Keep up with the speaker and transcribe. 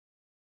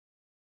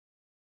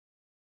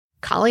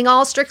Calling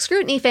all Strict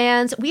Scrutiny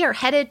fans, we are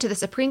headed to the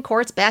Supreme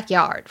Court's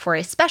backyard for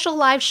a special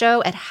live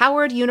show at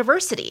Howard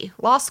University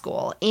Law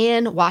School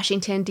in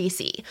Washington,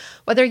 D.C.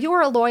 Whether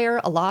you're a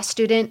lawyer, a law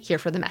student, here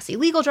for the messy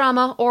legal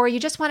drama, or you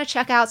just want to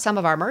check out some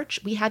of our merch,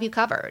 we have you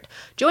covered.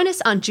 Join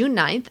us on June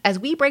 9th as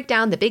we break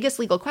down the biggest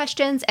legal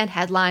questions and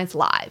headlines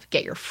live.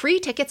 Get your free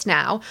tickets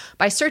now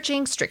by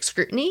searching Strict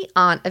Scrutiny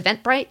on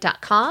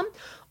eventbrite.com,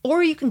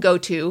 or you can go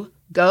to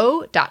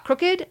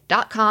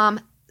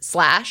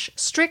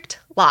go.crooked.com/strict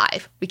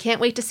live. We can't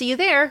wait to see you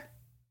there.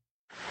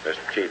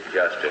 Mr. Chief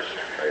Justice,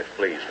 may it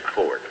please the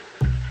court.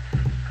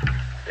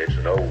 It's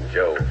an old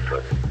joke,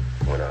 but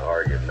when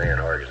a man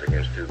argues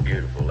against two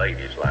beautiful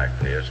ladies like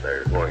this,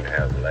 they're going to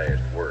have the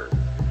last word.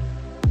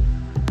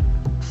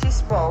 She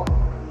spoke,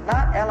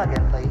 not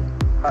elegantly,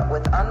 but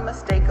with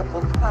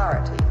unmistakable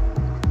clarity.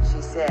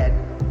 She said,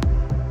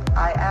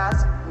 "I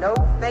ask no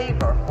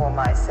favor for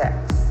my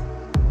sex.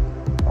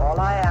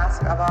 All I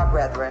ask of our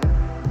brethren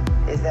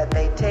is that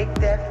they take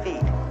their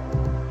feet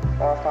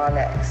off our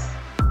necks."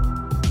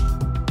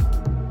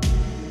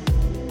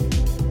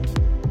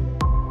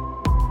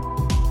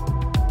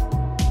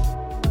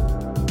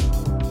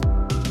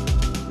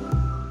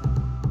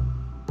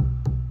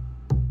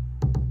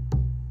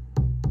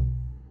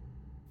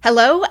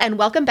 Hello, and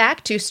welcome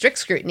back to Strict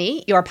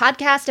Scrutiny, your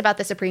podcast about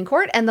the Supreme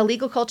Court and the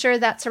legal culture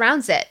that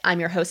surrounds it. I'm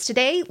your host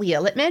today,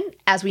 Leah Littman.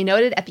 As we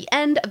noted at the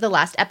end of the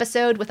last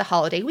episode with the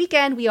holiday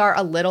weekend, we are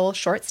a little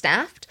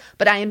short-staffed,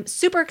 but I am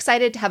super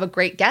excited to have a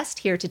great guest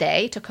here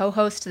today to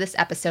co-host this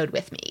episode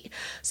with me.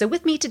 So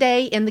with me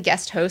today in the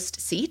guest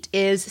host seat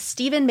is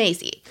Stephen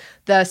Mazie,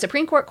 the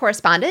Supreme Court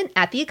correspondent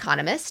at The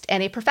Economist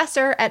and a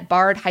professor at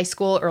Bard High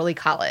School Early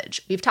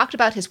College. We've talked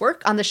about his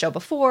work on the show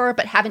before,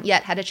 but haven't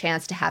yet had a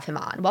chance to have him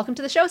on. Welcome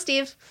to the show,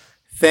 Steve.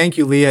 Thank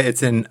you, Leah.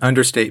 It's an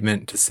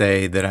understatement to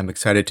say that I'm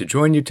excited to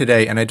join you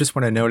today. And I just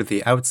want to note at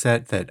the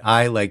outset that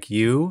I, like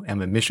you,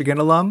 am a Michigan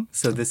alum.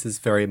 So this is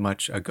very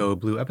much a Go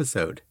Blue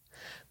episode.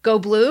 Go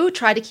blue,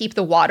 try to keep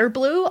the water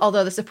blue,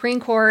 although the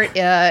Supreme Court,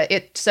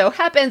 it so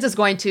happens, is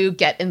going to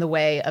get in the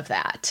way of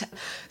that.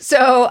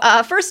 So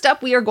first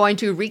up, we are going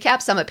to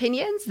recap some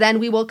opinions. Then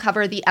we will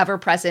cover the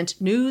ever-present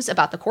news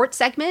about the court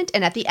segment.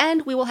 And at the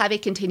end, we will have a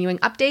continuing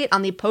update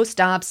on the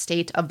post-Dobbs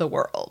state of the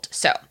world.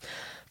 So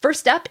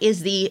first up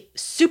is the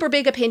super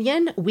big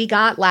opinion we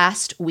got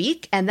last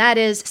week, and that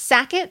is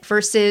Sackett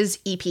versus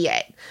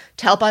EPA.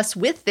 To help us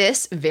with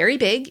this very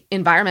big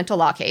environmental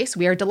law case,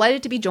 we are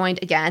delighted to be joined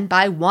again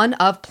by one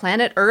of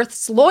Planet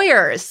Earth's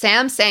lawyers,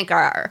 Sam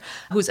Sankar,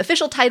 whose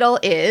official title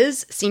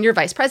is Senior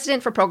Vice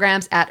President for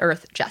Programs at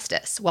Earth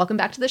Justice. Welcome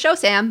back to the show,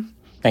 Sam.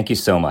 Thank you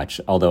so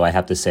much. Although I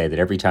have to say that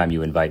every time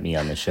you invite me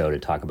on the show to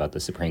talk about the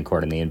Supreme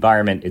Court and the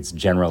environment, it's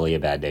generally a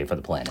bad day for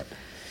the planet.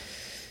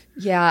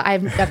 Yeah,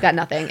 I've got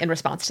nothing in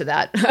response to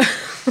that.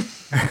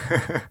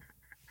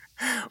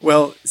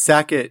 Well,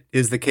 Sackett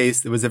is the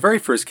case. It was the very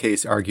first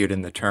case argued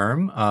in the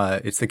term.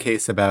 It's the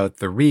case about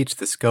the reach,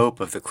 the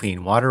scope of the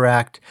Clean Water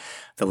Act,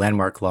 the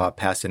landmark law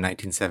passed in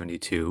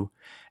 1972.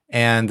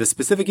 And the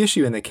specific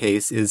issue in the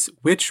case is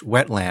which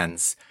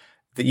wetlands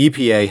the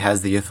EPA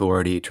has the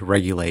authority to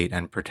regulate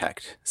and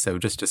protect. So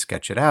just to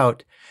sketch it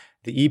out,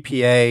 the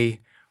EPA,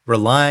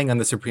 relying on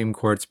the Supreme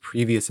Court's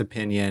previous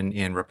opinion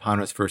in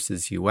Rapanos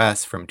versus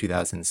U.S. from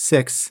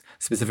 2006,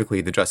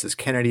 specifically the Justice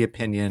Kennedy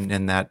opinion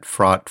in that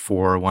fraught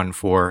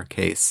 414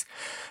 case,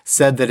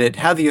 said that it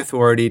had the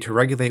authority to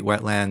regulate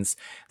wetlands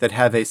that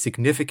have a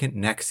significant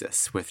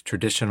nexus with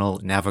traditional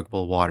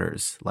navigable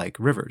waters like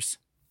rivers.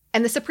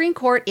 And the Supreme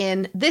Court,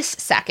 in this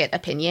Sackett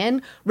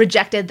opinion,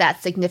 rejected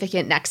that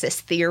significant nexus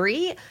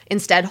theory,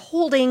 instead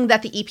holding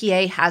that the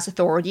EPA has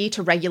authority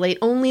to regulate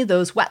only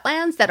those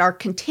wetlands that are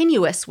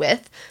continuous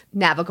with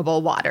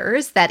navigable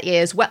waters, that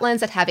is, wetlands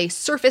that have a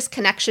surface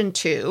connection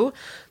to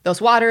those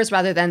waters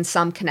rather than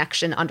some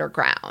connection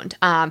underground.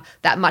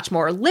 That much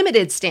more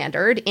limited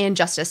standard, in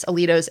Justice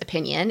Alito's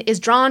opinion, is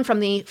drawn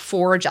from the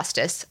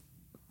four-justice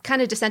kind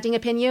of dissenting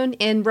opinion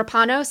in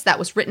Rapanos that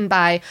was written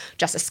by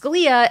Justice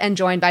Scalia and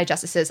joined by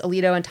Justices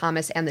Alito and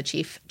Thomas and the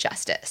Chief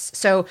Justice.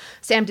 So,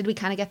 Sam, did we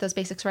kind of get those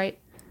basics right?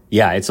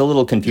 Yeah, it's a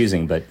little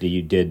confusing, but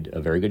you did a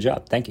very good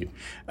job. Thank you.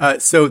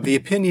 So the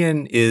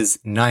opinion is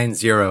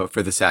 9-0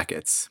 for the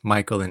Sacketts,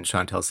 Michael and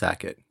Chantel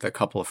Sackett, the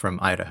couple from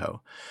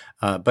Idaho.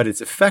 But it's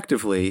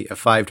effectively a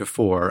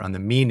 5-4 on the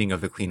meaning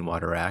of the Clean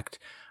Water Act,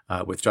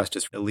 with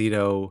Justice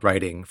Alito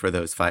writing for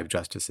those five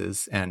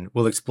justices. And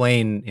we'll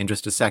explain in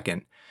just a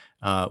second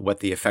what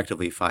the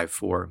effectively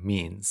 5-4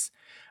 means.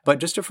 But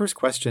just a first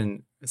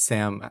question,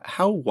 Sam,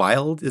 how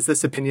wild is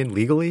this opinion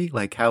legally?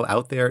 Like, how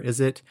out there is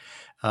it?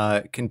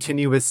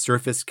 Continuous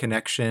surface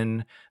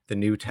connection, the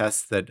new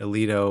test that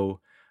Alito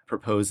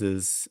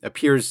proposes,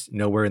 appears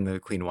nowhere in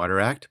the Clean Water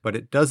Act, but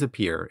it does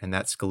appear in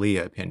that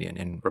Scalia opinion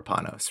in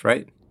Rapanos,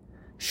 right?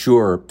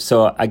 Sure.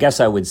 So I guess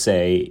I would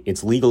say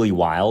it's legally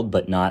wild,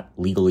 but not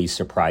legally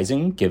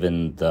surprising,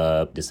 given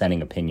the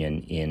dissenting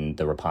opinion in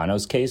the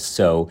Rapanos case.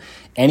 So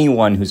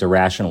anyone who's a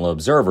rational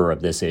observer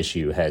of this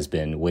issue has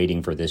been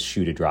waiting for this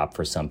shoe to drop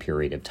for some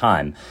period of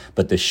time.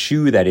 But the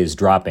shoe that is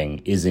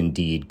dropping is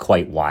indeed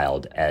quite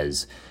wild,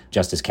 as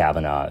Justice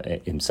Kavanaugh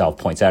himself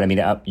points out. I mean,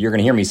 you're going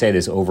to hear me say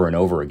this over and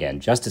over again.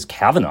 Justice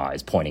Kavanaugh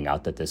is pointing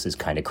out that this is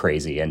kind of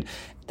crazy. And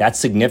that's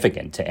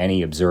significant to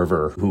any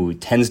observer who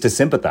tends to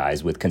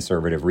sympathize with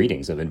conservative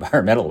readings of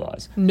environmental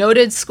laws.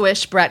 Noted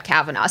squish Brett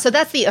Kavanaugh. So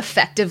that's the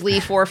effectively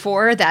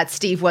 4-4 that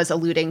Steve was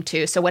alluding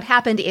to. So what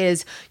happened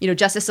is,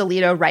 Justice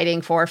Alito,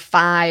 writing for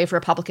 5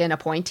 Republican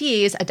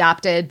appointees,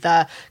 adopted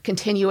the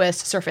continuous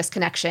surface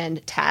connection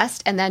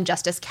test. And then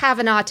Justice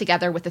Kavanaugh,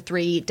 together with the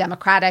 3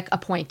 Democratic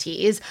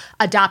appointees,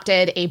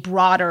 adopted a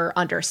broader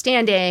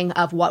understanding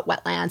of what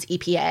wetlands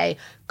EPA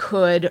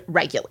could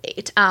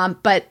regulate.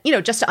 But,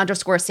 just to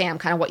underscore, Sam,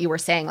 kind of what you were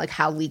saying, like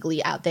how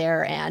legally out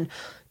there and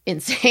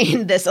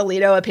insane this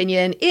Alito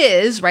opinion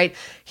is, right?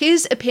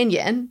 His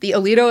opinion, the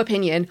Alito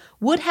opinion,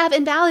 would have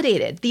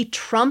invalidated the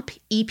Trump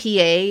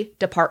EPA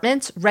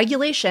department's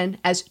regulation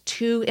as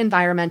too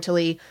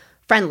environmentally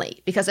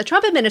friendly, because the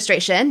Trump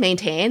administration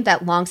maintained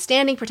that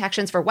longstanding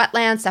protections for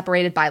wetlands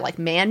separated by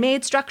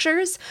man-made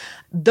structures,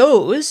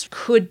 those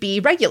could be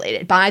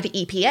regulated by the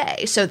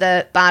EPA. So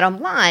the bottom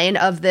line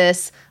of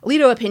this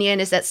Alito opinion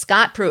is that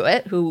Scott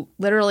Pruitt, who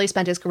literally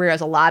spent his career as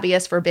a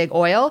lobbyist for big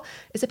oil,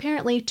 is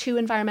apparently too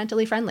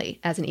environmentally friendly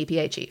as an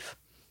EPA chief.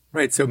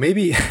 Right. So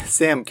maybe,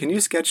 Sam, can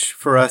you sketch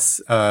for us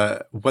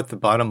what the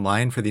bottom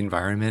line for the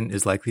environment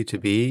is likely to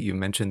be? You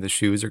mentioned the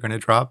shoes are going to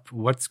drop.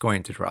 What's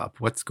going to drop?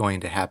 What's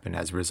going to happen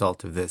as a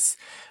result of this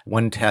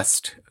one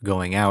test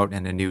going out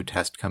and a new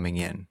test coming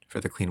in for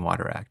the Clean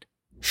Water Act?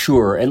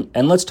 Sure.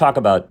 And let's talk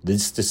about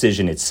this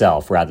decision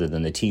itself rather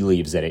than the tea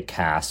leaves that it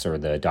casts or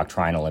the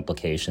doctrinal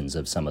implications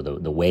of some of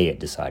the way it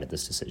decided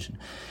this decision.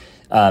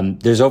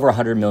 There's over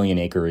 100 million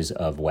acres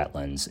of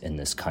wetlands in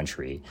this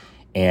country.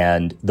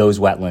 And those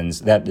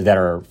wetlands that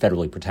are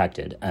federally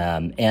protected.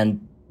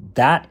 And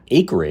that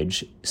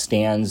acreage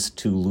stands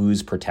to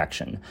lose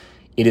protection.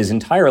 It is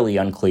entirely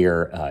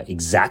unclear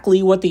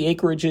exactly what the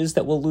acreage is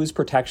that will lose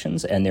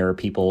protections. And there are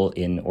people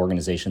in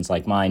organizations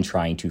like mine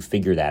trying to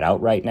figure that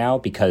out right now,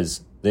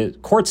 because the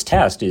court's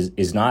test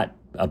is not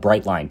a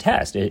bright line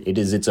test. It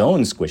is its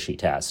own squishy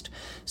test.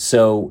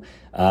 So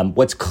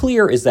what's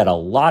clear is that a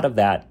lot of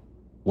that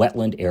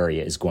wetland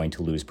area is going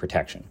to lose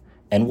protection.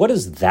 And what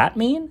does that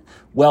mean?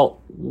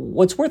 Well,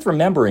 what's worth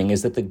remembering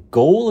is that the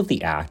goal of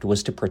the act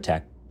was to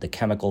protect the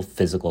chemical,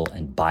 physical,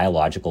 and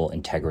biological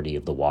integrity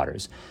of the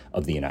waters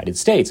of the United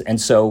States.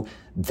 And so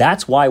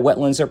that's why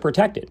wetlands are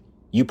protected.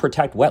 You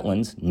protect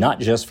wetlands not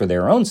just for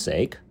their own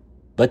sake,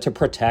 but to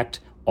protect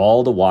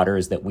all the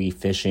waters that we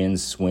fish in,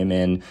 swim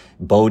in,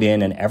 boat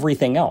in, and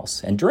everything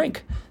else, and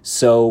drink.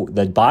 So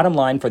the bottom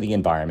line for the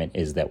environment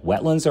is that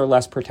wetlands are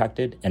less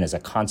protected, and as a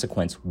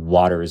consequence,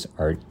 waters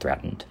are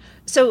threatened.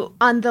 So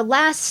on the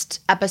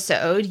last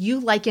episode, you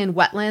liken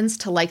wetlands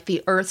to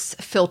the Earth's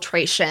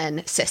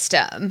filtration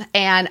system.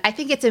 And I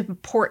think it's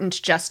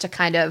important just to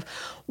kind of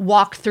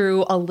walk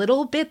through a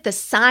little bit the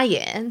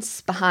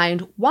science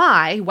behind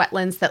why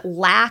wetlands that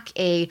lack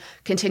a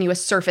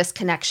continuous surface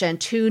connection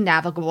to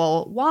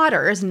navigable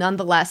waters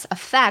nonetheless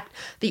affect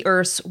the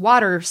Earth's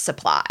water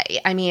supply.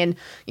 I mean,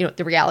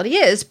 the reality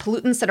is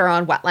pollutants that are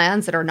on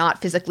wetlands that are not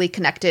physically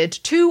connected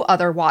to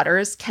other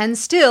waters can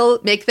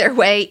still make their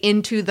way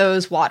into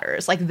those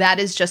waters. That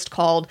is just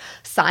called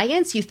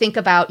science. You think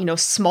about,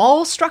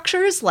 small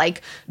structures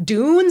like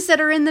dunes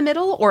that are in the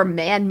middle, or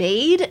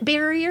man-made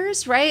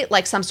barriers, right?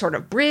 Like some sort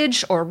of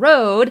bridge or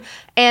road.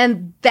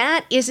 And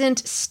that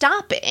isn't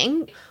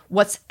stopping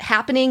what's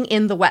happening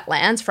in the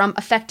wetlands from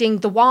affecting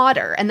the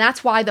water. And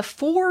that's why the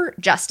 4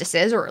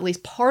 justices, or at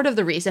least part of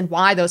the reason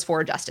why those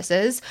 4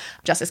 justices,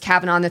 Justice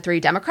Kavanaugh and the 3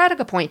 Democratic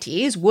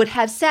appointees, would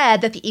have said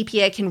that the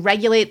EPA can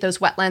regulate those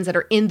wetlands that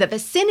are in the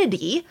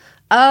vicinity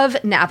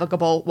of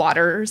navigable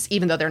waters,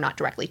 even though they're not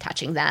directly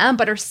touching them,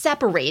 but are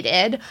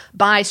separated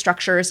by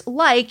structures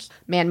like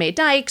man-made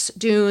dikes,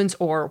 dunes,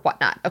 or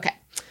whatnot. Okay,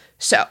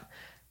 so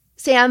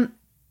Sam,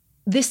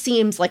 this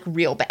seems like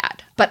real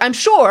bad. But I'm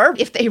sure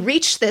if they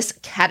reached this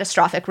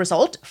catastrophic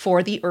result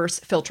for the Earth's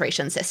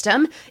filtration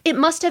system, it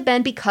must have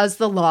been because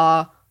the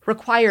law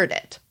required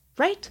it,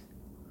 right?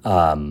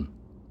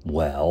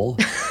 Well,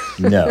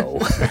 no.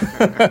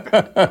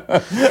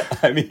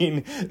 I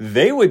mean,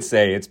 they would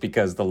say it's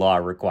because the law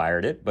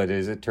required it, but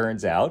as it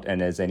turns out, and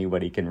as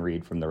anybody can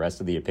read from the rest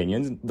of the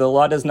opinions, the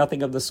law does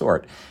nothing of the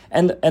sort.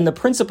 And the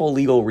principal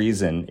legal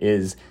reason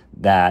is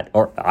that,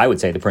 or I would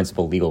say the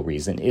principal legal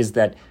reason is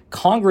that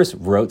Congress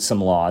wrote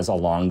some laws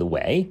along the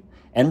way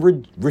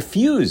and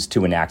refused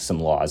to enact some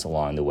laws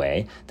along the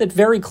way that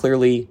very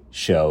clearly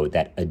show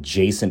that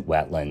adjacent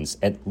wetlands,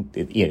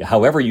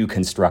 however you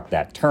construct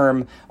that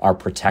term, are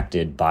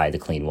protected by the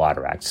Clean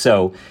Water Act.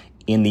 So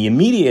In the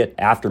immediate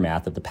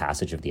aftermath of the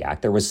passage of the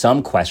act, there was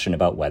some question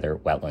about whether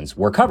wetlands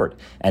were covered.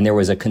 And there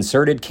was a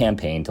concerted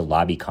campaign to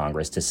lobby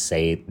Congress to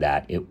say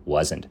that it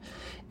wasn't.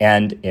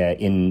 And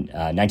in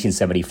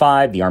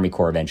 1975, the Army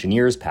Corps of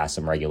Engineers passed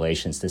some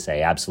regulations to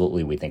say,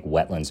 absolutely, we think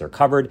wetlands are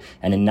covered.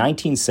 And in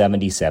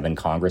 1977,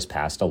 Congress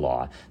passed a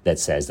law that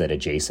says that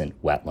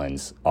adjacent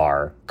wetlands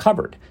are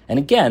covered. And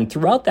again,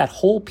 throughout that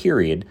whole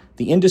period,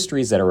 the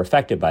industries that are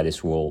affected by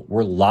this rule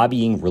were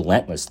lobbying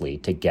relentlessly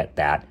to get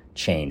that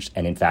changed.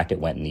 And in fact, it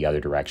went in the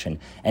other direction.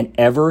 And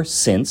ever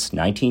since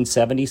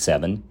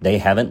 1977, they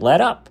haven't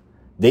let up.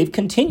 They've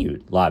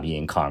continued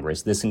lobbying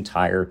Congress this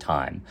entire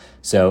time.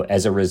 So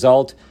as a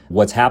result,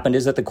 what's happened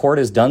is that the court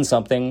has done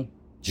something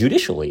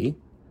judicially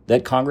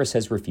that Congress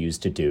has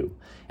refused to do.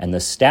 And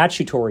the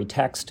statutory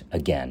text,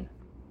 again,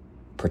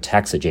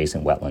 protects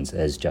adjacent wetlands,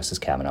 as Justice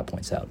Kavanaugh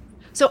points out.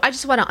 So I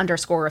just want to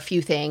underscore a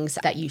few things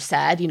that you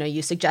said.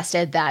 You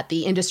suggested that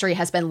the industry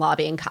has been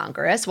lobbying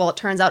Congress. Well, it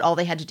turns out all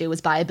they had to do was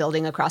buy a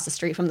building across the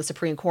street from the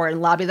Supreme Court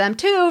and lobby them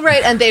too,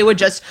 right? And they would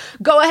just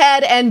go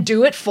ahead and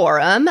do it for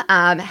them.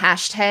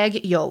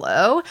 Hashtag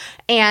YOLO.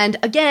 And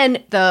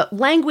again, the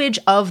language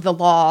of the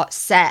law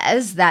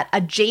says that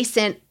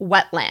adjacent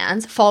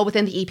wetlands fall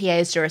within the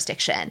EPA's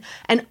jurisdiction.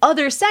 And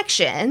other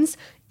sections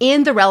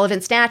in the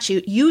relevant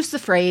statute use the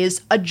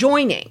phrase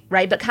adjoining,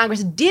 right? But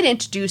Congress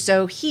didn't do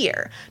so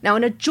here. Now,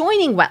 an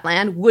adjoining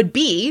wetland would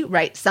be,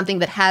 right, something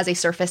that has a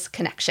surface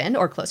connection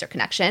or closer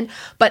connection,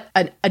 but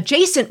an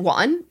adjacent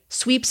one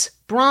sweeps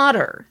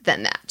broader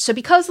than that. So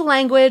because the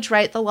language,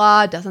 right, the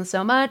law doesn't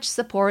so much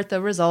support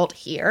the result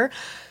here,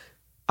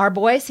 our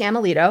boy Sam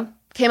Alito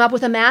came up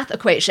with a math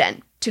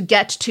equation to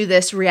get to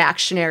this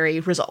reactionary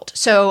result.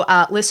 So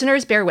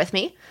listeners, bear with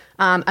me.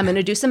 I'm going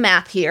to do some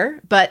math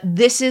here, but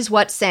this is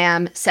what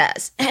Sam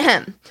says.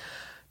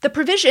 The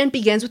provision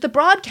begins with the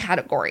broad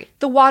category,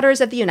 the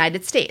waters of the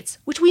United States,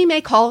 which we may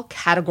call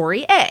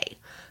Category A.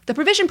 The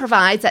provision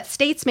provides that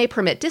states may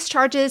permit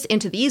discharges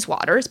into these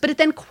waters, but it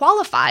then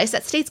qualifies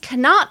that states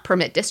cannot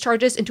permit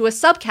discharges into a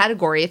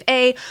subcategory of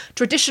A,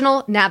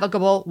 traditional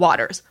navigable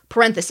waters,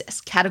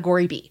 parenthesis,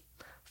 Category B.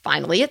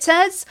 Finally, it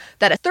says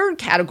that a third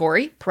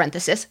category,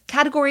 parenthesis,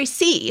 Category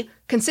C,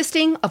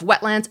 consisting of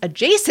wetlands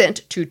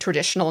adjacent to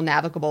traditional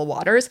navigable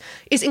waters,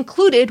 is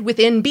included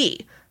within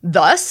B.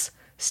 Thus,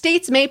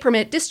 states may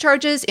permit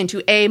discharges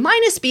into A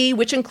minus B,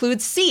 which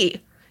includes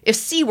C. If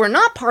C were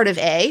not part of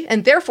A,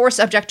 and therefore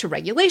subject to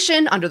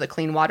regulation under the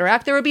Clean Water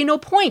Act, there would be no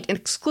point in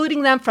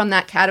excluding them from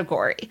that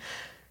category.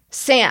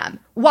 Sam,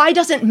 why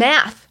doesn't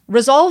math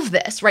resolve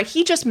this, right?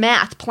 He just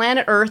mathed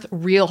planet Earth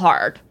real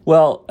hard.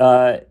 Well,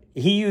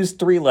 he used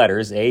three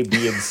letters, A,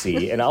 B, and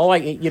C. And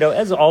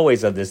as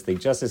always on this thing,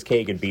 Justice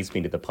Kagan beats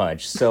me to the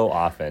punch so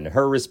often.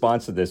 Her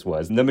response to this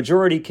was, the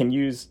majority can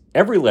use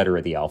every letter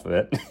of the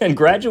alphabet and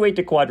graduate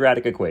to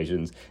quadratic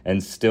equations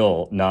and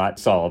still not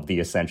solve the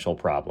essential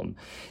problem.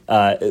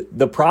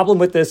 The problem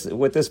with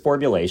this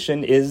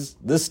formulation is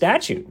the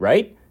statute,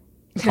 right?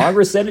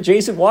 Congress said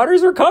adjacent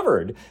waters are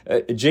covered,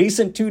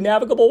 adjacent to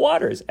navigable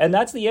waters. And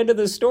that's the end of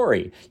the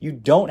story. You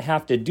don't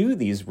have to do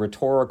these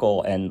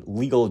rhetorical and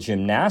legal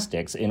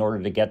gymnastics in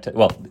order to get to,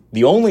 well,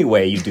 the only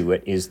way you do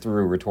it is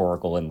through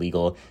rhetorical and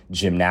legal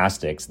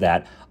gymnastics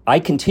that I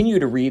continue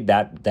to read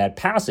that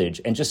passage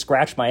and just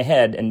scratch my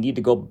head and need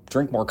to go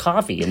drink more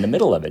coffee in the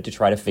middle of it to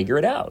try to figure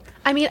it out.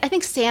 I mean, I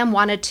think Sam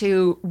wanted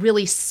to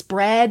really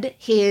spread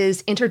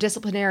his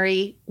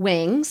interdisciplinary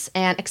wings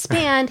and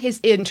expand his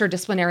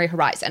interdisciplinary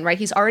horizon, right?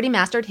 He's already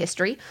mastered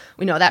history.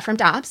 We know that from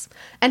Dobbs.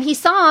 And he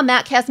saw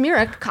Matt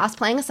Kazmarek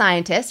cosplaying a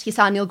scientist. He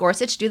saw Neil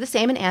Gorsuch do the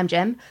same in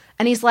Amgen.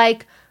 And he's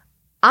like,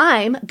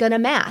 I'm gonna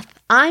math.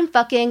 I'm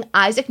fucking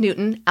Isaac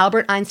Newton,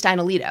 Albert Einstein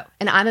Alito,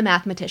 and I'm a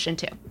mathematician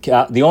too.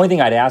 The only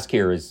thing I'd ask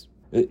here is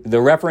the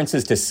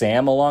references to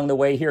Sam along the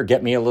way here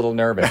get me a little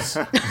nervous.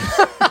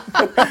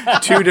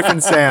 Two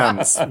different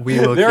Sams. We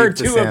will there keep are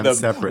two the Sams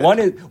of them.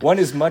 separate. One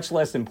is much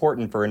less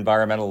important for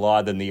environmental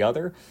law than the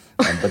other,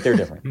 but they're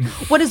different.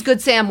 What is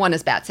good Sam? One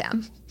is bad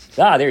Sam.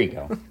 There you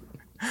go.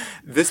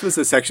 This was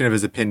a section of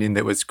his opinion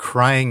that was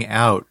crying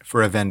out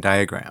for a Venn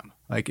diagram.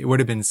 Like, it would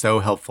have been so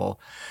helpful.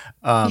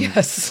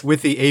 Yes.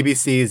 With the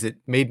ABCs, it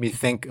made me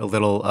think a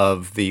little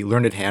of the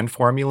learned hand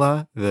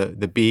formula,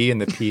 the B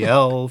and the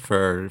PL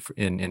for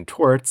in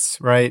torts,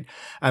 right?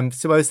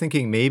 So I was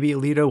thinking maybe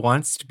Alito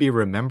wants to be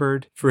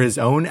remembered for his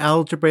own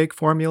algebraic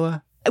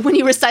formula. When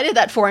you recited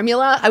that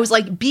formula, I was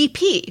like,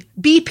 BP,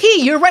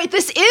 you're right.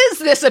 This is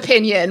this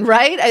opinion,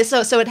 right?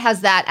 So it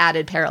has that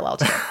added parallel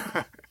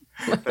to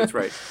it. That's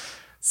right.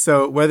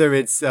 So whether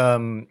it's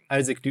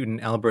Isaac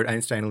Newton, Albert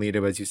Einstein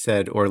Alito, as you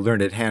said, or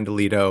Learned Hand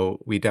Alito,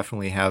 we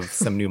definitely have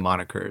some new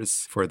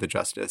monikers for the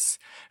Justice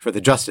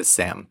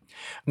Sam.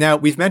 Now,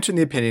 we've mentioned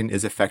the opinion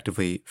is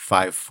effectively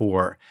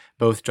 5-4.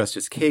 Both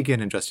Justice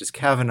Kagan and Justice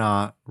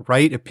Kavanaugh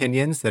write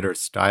opinions that are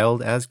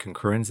styled as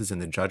concurrences in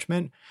the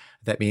judgment.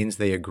 That means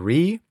they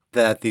agree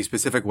that the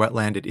specific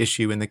wetland at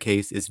issue in the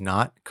case is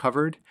not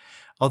covered.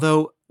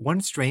 Although one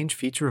strange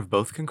feature of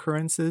both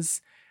concurrences,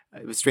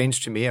 it was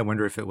strange to me, I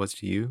wonder if it was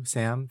to you,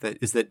 Sam,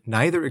 that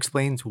neither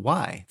explains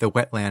why the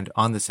wetland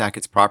on the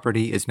Sackett's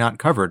property is not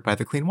covered by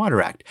the Clean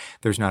Water Act.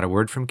 There's not a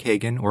word from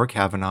Kagan or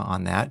Kavanaugh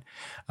on that,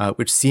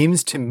 which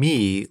seems to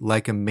me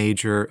like a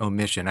major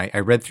omission. I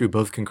read through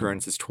both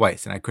concurrences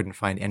twice, and I couldn't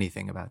find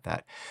anything about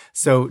that.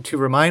 So to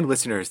remind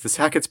listeners, the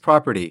Sackett's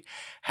property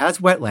has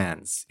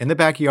wetlands in the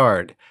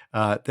backyard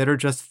that are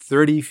just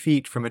 30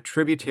 feet from a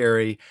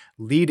tributary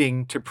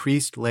leading to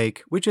Priest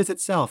Lake, which is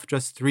itself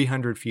just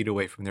 300 feet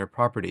away from their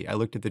property. I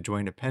looked at the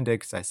joint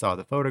appendix. I saw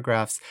the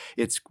photographs.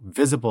 It's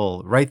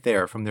visible right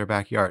there from their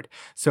backyard.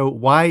 So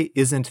why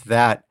isn't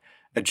that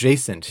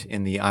adjacent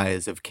in the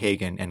eyes of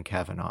Kagan and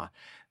Kavanaugh?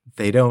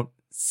 They don't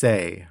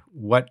say.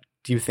 What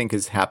do you think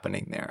is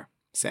happening there,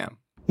 Sam?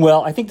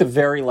 Well, I think the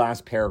very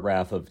last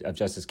paragraph of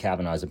Justice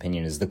Kavanaugh's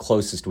opinion is the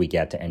closest we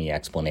get to any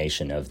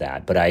explanation of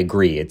that. But I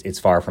agree, it's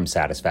far from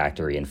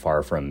satisfactory and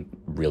far from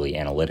really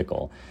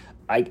analytical.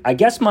 I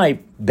guess my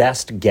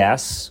best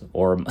guess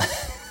or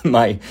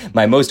my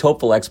most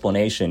hopeful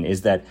explanation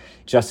is that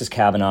Justice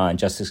Kavanaugh and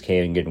Justice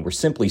Kagan were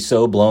simply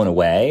so blown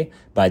away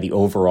by the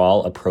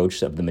overall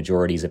approach of the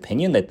majority's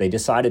opinion that they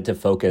decided to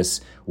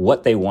focus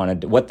what they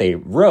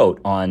wrote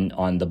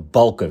on the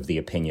bulk of the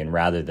opinion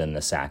rather than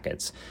the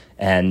Sackett's.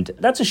 And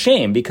that's a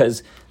shame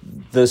because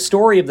the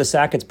story of the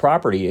Sackett's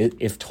property,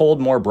 if told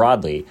more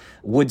broadly,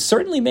 would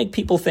certainly make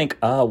people think,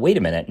 wait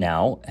a minute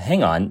now,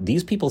 hang on,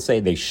 these people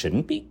say they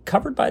shouldn't be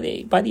covered by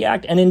the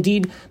act. And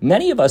indeed,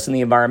 many of us in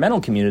the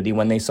environmental community,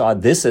 when they saw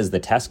this as the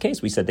test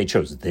case, we said they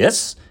chose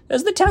this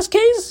as the test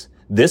case?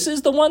 This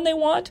is the one they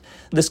want?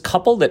 This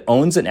couple that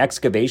owns an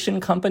excavation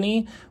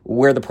company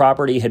where the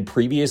property had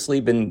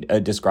previously been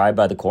described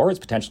by the Corps as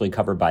potentially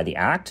covered by the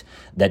act,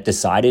 that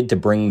decided to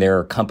bring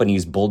their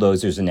company's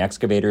bulldozers and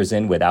excavators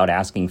in without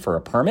asking for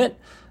a permit.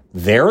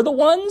 They're the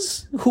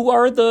ones who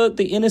are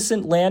the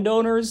innocent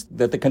landowners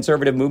that the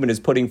conservative movement is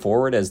putting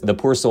forward as the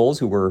poor souls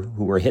who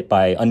were hit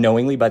by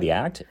unknowingly by the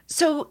act.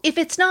 So if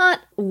it's not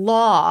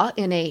law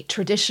in a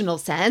traditional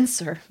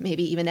sense, or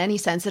maybe even any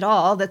sense at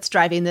all, that's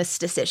driving this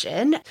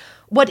decision,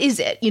 what is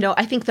it?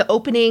 I think the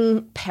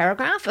opening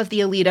paragraph of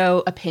the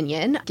Alito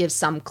opinion gives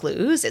some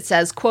clues. It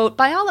says, quote,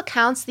 "By all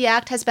accounts, the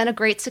act has been a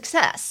great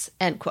success,"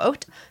 end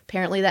quote.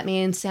 Apparently that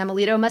means Sam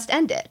Alito must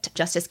end it.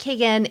 Justice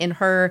Kagan, in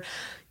her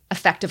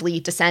effectively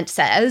dissent,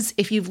 says,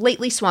 "If you've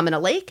lately swum in a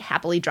lake,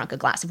 happily drunk a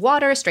glass of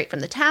water straight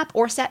from the tap,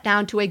 or sat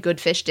down to a good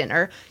fish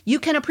dinner, you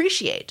can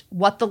appreciate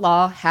what the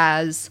law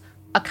has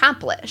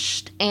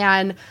accomplished."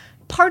 And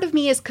part of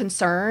me is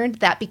concerned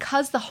that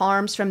because the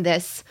harms from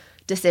this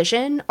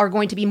decision are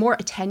going to be more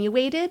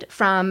attenuated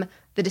from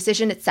the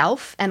decision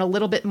itself and a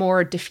little bit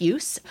more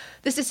diffuse,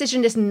 this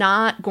decision is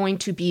not going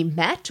to be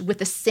met with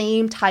the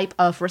same type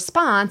of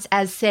response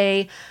as,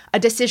 say, a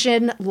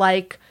decision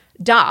like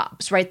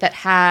Dobbs, right, that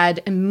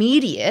had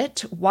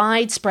immediate,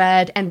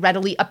 widespread, and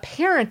readily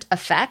apparent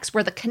effects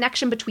where the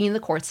connection between the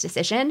court's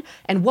decision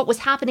and what was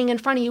happening in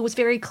front of you was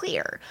very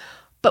clear.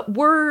 But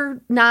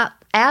we're not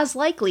as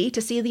likely to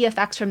see the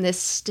effects from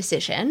this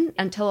decision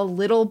until a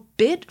little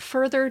bit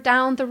further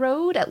down the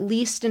road, at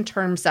least in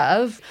terms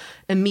of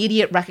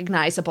immediate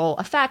recognizable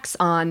effects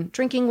on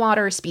drinking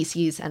water,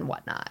 species, and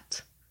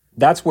whatnot.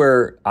 That's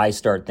where I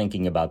start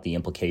thinking about the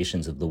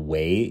implications of the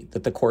way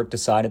that the court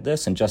decided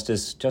this. And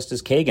Justice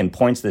Kagan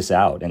points this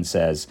out and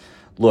says,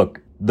 look,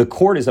 the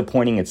court is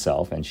appointing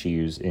itself, and she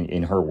used,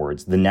 in her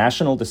words, the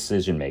national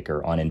decision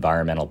maker on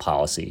environmental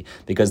policy,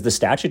 because the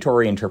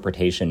statutory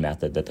interpretation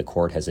method that the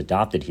court has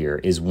adopted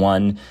here is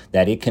one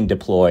that it can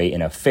deploy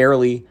in a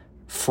fairly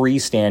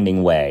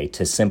freestanding way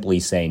to simply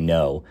say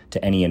no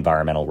to any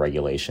environmental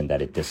regulation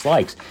that it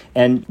dislikes.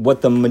 And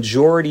what the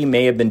majority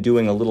may have been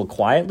doing a little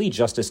quietly,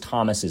 Justice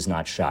Thomas is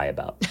not shy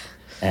about.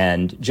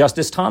 And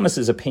Justice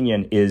Thomas's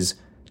opinion is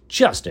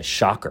just a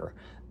shocker.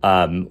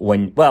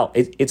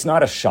 It's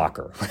not a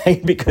shocker,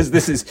 right? Because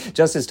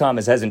Justice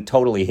Thomas hasn't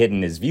totally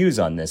hidden his views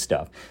on this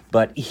stuff,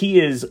 but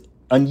he is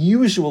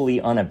unusually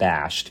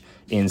unabashed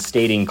in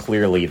stating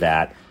clearly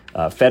that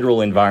federal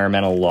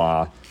environmental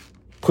law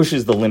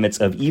pushes the limits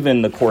of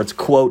even the court's,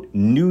 quote,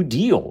 New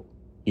Deal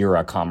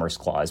era Commerce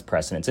Clause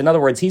precedents. In other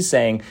words, he's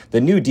saying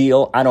the New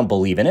Deal, I don't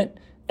believe in it.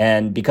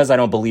 And because I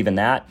don't believe in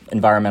that,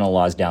 environmental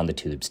law is down the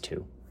tubes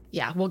too.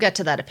 Yeah, we'll get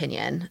to that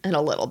opinion in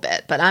a little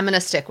bit, but I'm going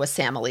to stick with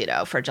Sam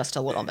Alito for just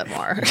a little bit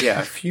more.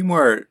 Yeah, a few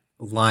more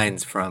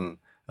lines from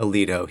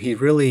Alito. He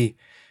really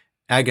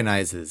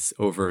agonizes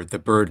over the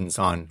burdens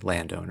on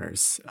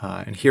landowners.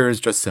 And here's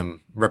just some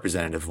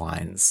representative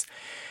lines.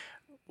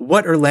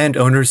 What are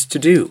landowners to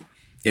do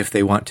if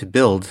they want to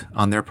build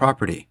on their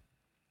property?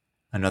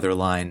 Another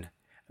line.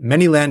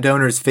 Many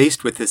landowners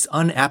faced with this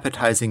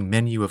unappetizing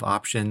menu of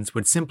options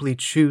would simply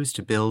choose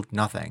to build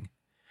nothing.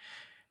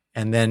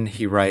 And then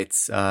he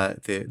writes,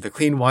 the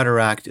Clean Water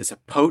Act is a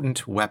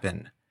potent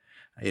weapon.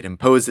 It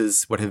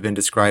imposes what have been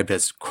described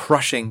as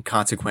crushing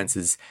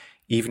consequences,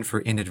 even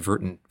for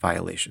inadvertent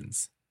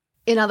violations.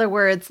 In other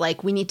words,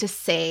 like, we need to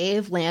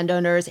save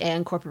landowners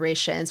and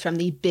corporations from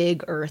the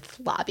big earth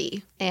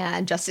lobby.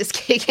 And Justice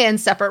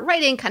Kagan's separate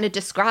writing kind of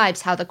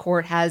describes how the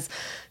court has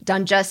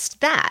done just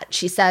that.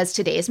 She says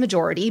today's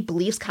majority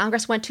believes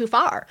Congress went too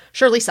far.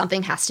 Surely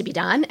something has to be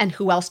done, and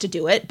who else to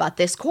do it but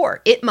this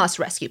court? It must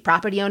rescue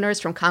property owners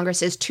from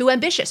Congress's too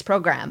ambitious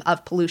program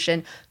of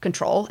pollution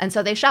control, and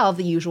so they shelve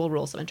the usual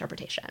rules of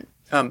interpretation.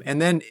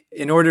 And then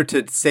in order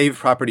to save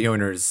property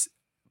owners,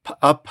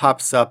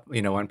 pops up,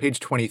 on page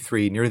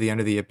 23, near the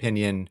end of the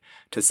opinion,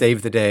 to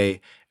save the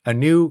day, a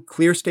new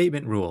clear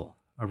statement rule.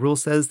 A rule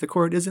says the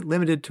court isn't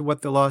limited to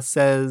what the law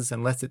says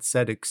unless it's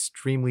said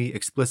extremely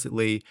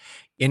explicitly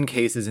in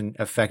cases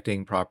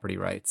affecting property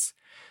rights.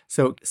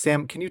 So,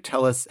 Sam, can you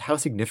tell us how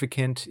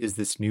significant is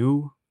this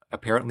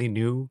apparently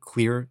new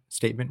clear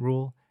statement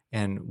rule,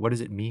 and what does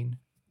it mean?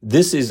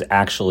 This is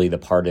actually the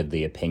part of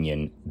the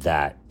opinion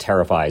that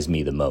terrifies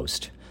me the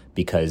most,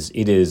 because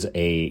it is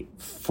a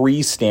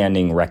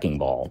freestanding wrecking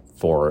ball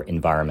for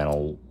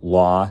environmental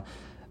law.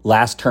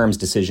 Last term's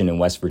decision in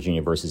West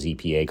Virginia versus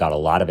EPA got a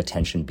lot of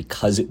attention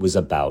because it was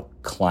about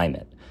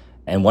climate.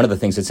 And one of the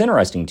things that's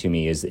interesting to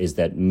me is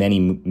that many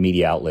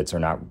media outlets are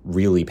not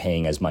really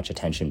paying as much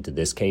attention to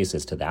this case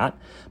as to that.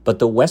 But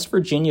the West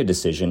Virginia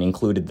decision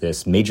included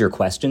this major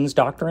questions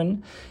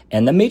doctrine.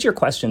 And the major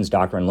questions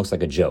doctrine looks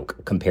like a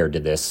joke compared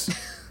to this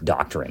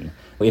doctrine.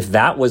 If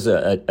that was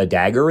a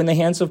dagger in the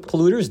hands of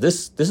polluters,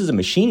 this is a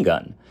machine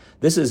gun.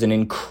 This is an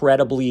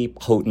incredibly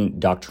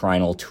potent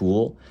doctrinal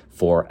tool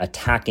for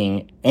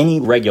attacking any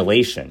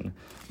regulation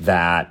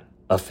that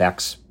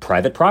affects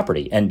private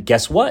property. And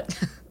guess what?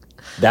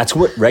 That's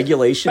what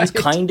regulations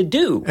kind of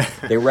do.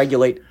 They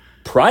regulate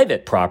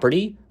private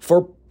property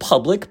for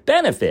public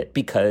benefit,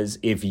 because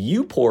if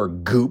you pour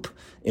goop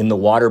in the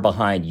water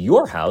behind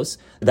your house,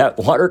 that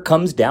water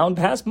comes down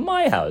past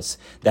my house.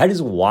 That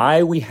is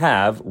why we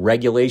have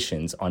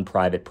regulations on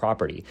private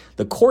property.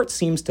 The court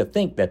seems to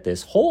think that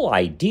this whole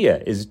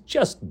idea is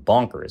just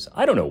bonkers.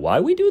 I don't know why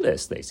we do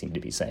this, they seem to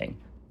be saying.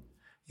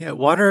 Yeah,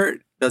 water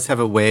does have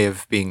a way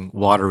of being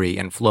watery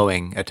and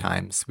flowing at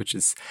times, which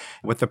is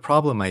what the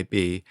problem might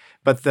be.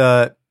 But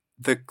the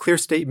clear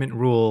statement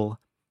rule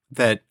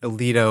that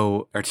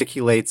Alito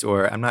articulates,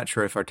 or I'm not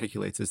sure if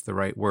articulates is the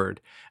right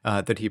word,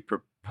 that he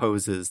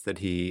proposes, that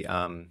he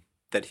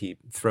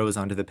throws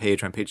onto the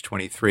page on page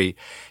 23,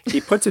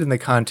 he puts it in the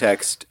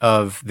context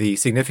of the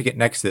significant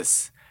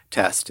nexus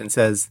test and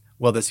says,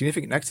 well, the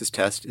significant nexus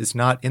test is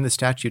not in the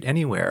statute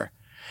anywhere.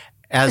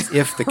 As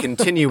if the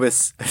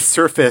continuous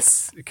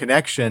surface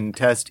connection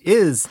test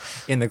is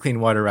in the Clean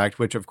Water Act,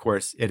 which of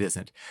course it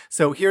isn't.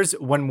 So here's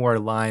one more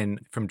line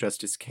from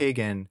Justice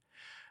Kagan.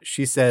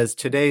 She says,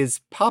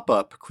 today's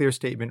pop-up clear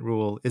statement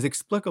rule is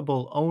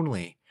explicable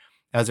only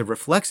as a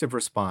reflexive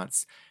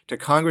response to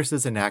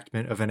Congress's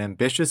enactment of an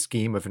ambitious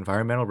scheme of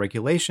environmental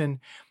regulation.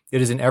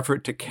 It is an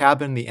effort to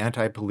cabin the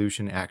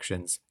anti-pollution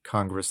actions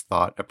Congress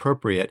thought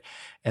appropriate.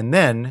 And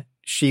then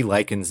she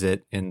likens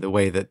it in the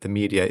way that the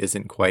media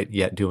isn't quite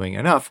yet doing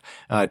enough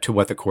to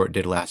what the court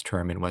did last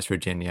term in West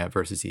Virginia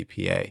versus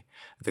EPA.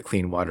 The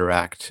Clean Water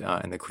Act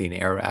and the Clean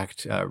Air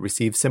Act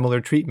received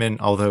similar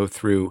treatment, although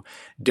through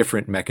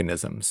different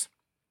mechanisms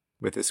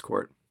with this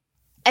court.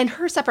 And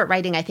her separate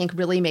writing, I think,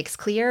 really makes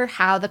clear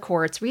how the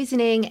court's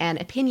reasoning and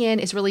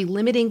opinion is really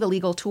limiting the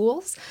legal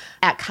tools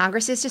at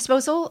Congress's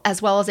disposal,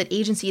 as well as at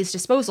agencies'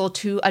 disposal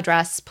to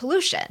address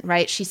pollution,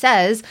 right? She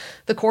says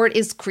the court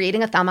is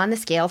creating a thumb on the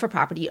scale for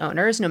property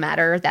owners, no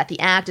matter that the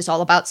act is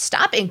all about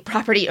stopping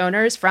property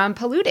owners from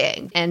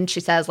polluting. And she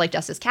says, like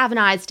Justice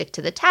Kavanaugh, I'd stick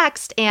to the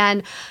text.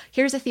 And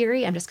here's a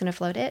theory. I'm just going to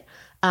float it.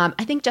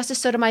 I think Justice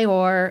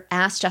Sotomayor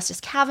asked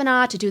Justice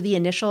Kavanaugh to do the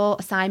initial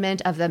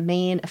assignment of the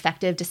main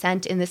effective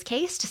dissent in this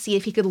case to see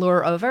if he could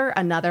lure over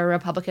another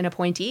Republican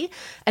appointee.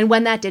 And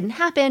when that didn't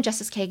happen,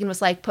 Justice Kagan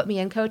was like, put me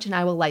in, coach, and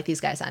I will light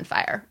these guys on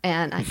fire.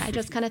 And I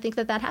just kind of think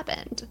that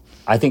happened.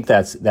 I think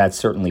that's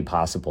certainly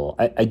possible.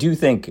 I do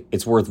think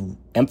it's worth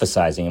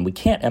emphasizing, and we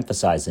can't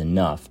emphasize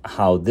enough,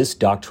 how this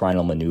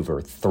doctrinal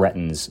maneuver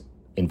threatens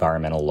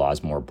environmental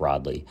laws more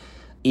broadly.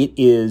 It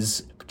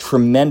is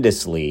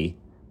tremendously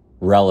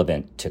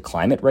relevant to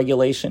climate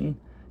regulation,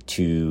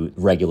 to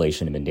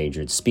regulation of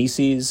endangered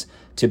species,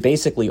 to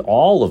basically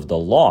all of the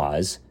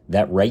laws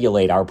that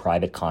regulate our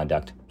private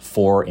conduct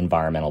for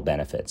environmental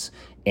benefits.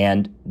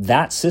 And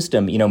that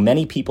system,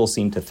 many people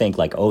seem to think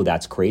like, oh,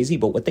 that's crazy.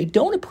 But what they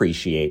don't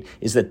appreciate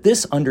is that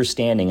this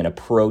understanding and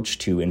approach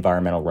to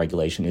environmental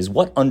regulation is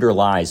what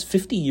underlies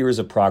 50 years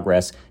of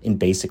progress in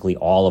basically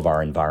all of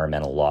our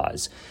environmental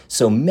laws.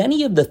 So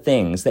many of the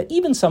things that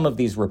even some of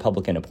these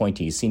Republican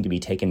appointees seem to be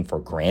taken for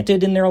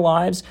granted in their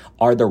lives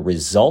are the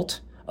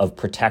result of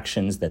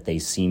protections that they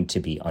seem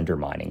to be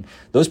undermining.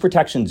 Those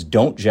protections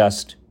don't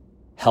just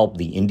help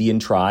the Indian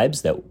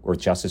tribes that were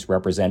justice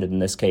represented in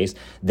this case.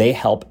 They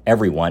help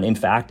everyone. In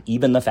fact,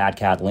 even the fat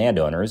cat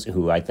landowners,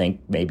 who I think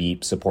may be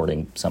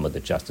supporting some of the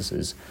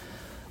justices'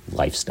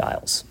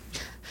 lifestyles.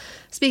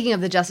 Speaking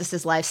of the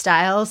justices'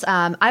 lifestyles,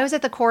 I was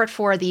at the court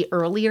for the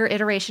earlier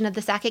iteration of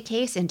the Sackett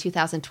case in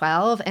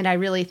 2012, and I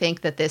really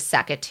think that this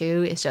Sackett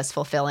 2 is just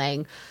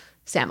fulfilling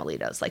Sam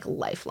Alito's like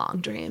lifelong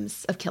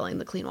dreams of killing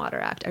the Clean Water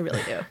Act. I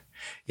really do.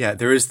 Yeah,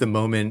 there is the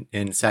moment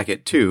in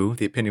Sackett 2,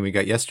 the opinion we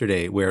got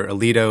yesterday, where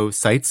Alito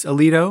cites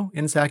Alito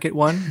in Sackett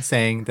 1,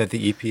 saying that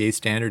the EPA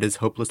standard is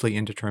hopelessly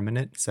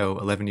indeterminate. So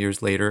 11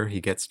 years later, he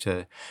gets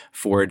to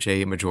forge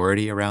a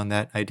majority around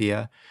that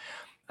idea.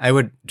 I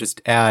would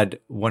just add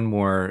one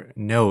more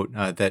note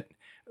that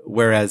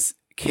whereas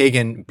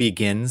Kagan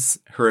begins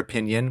her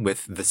opinion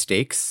with the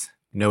stakes,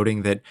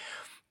 noting that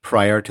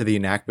prior to the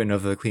enactment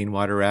of the Clean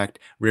Water Act,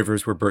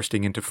 rivers were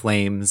bursting into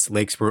flames,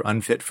 lakes were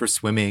unfit for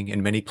swimming,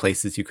 in many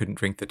places you couldn't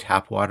drink the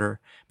tap water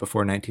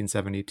before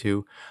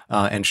 1972,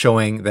 and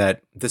showing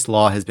that this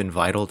law has been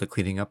vital to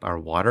cleaning up our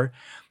water.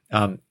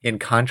 In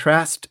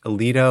contrast,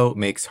 Alito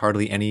makes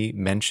hardly any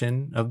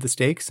mention of the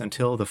stakes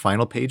until the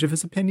final page of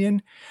his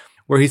opinion,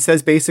 where he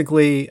says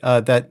basically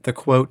that the,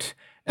 quote,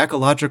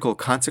 ecological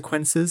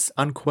consequences,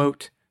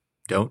 unquote,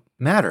 don't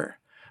matter.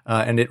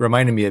 And it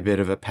reminded me a bit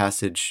of a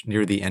passage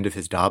near the end of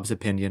his Dobbs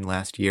opinion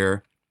last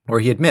year, where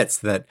he admits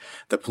that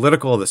the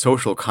political, the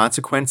social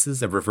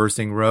consequences of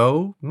reversing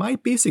Roe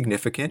might be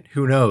significant.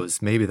 Who knows?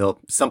 Maybe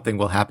something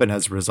will happen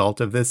as a result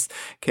of this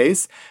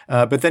case.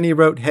 But then he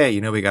wrote, hey,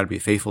 we got to be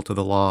faithful to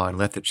the law and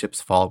let the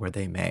chips fall where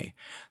they may.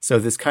 So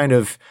this kind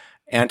of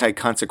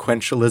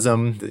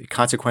anti-consequentialism, the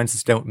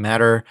consequences don't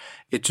matter.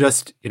 It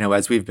just,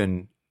 as we've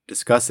been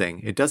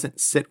discussing, it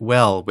doesn't sit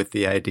well with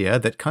the idea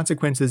that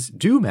consequences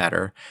do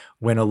matter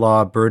when a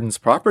law burdens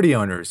property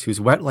owners whose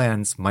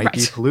wetlands might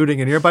be polluting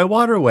a nearby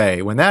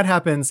waterway. When that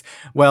happens,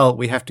 well,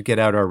 we have to get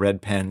out our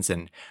red pens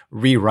and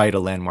rewrite a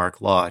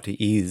landmark law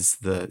to ease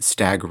the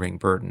staggering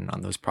burden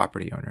on those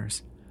property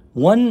owners.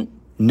 One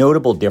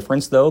notable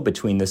difference, though,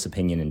 between this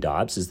opinion and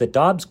Dobbs is that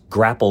Dobbs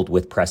grappled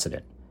with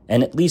precedent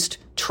and at least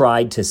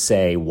tried to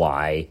say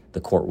why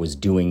the court was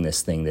doing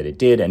this thing that it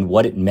did and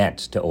what it meant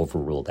to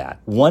overrule that.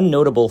 One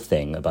notable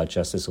thing about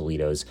Justice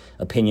Alito's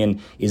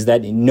opinion is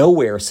that it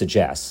nowhere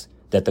suggests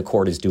that the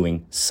court is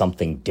doing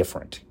something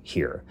different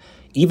here,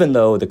 even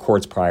though the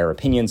court's prior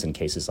opinions in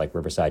cases like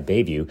Riverside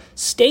Bayview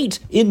state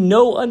in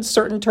no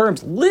uncertain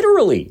terms,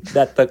 literally,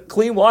 that the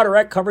Clean Water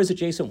Act covers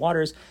adjacent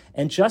waters,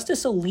 and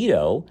Justice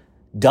Alito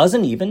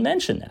doesn't even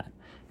mention that.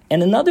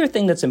 And another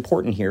thing that's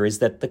important here is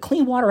that the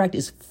Clean Water Act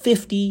is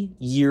 50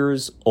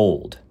 years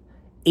old.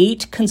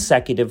 8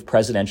 consecutive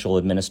presidential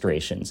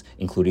administrations,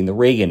 including the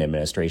Reagan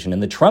administration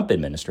and the Trump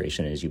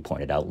administration, as you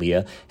pointed out,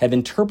 Leah, have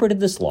interpreted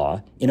this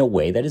law in a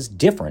way that is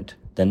different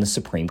than the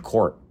Supreme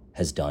Court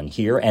has done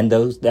here, and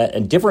a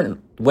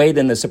different way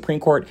than the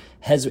Supreme Court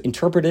has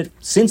interpreted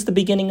since the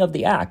beginning of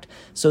the act.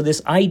 So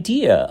this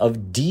idea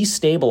of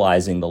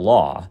destabilizing the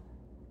law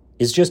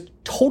is just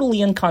totally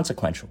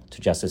inconsequential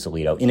to Justice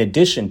Alito, in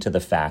addition to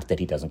the fact that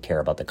he doesn't care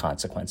about the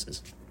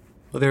consequences.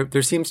 Well,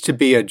 there seems to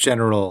be a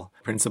general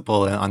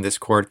principle on this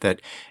court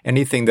that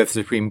anything that the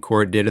Supreme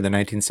Court did in the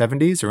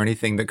 1970s or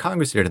anything that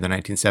Congress did in the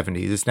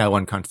 1970s is now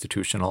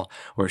unconstitutional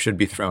or should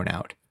be thrown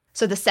out.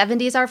 So the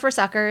 70s are for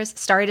suckers,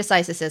 stare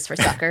decisis is for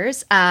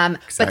suckers,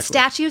 but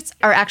statutes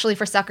are actually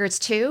for suckers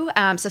too.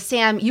 So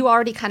Sam, you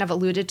already kind of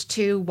alluded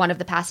to one of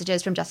the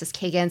passages from Justice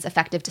Kagan's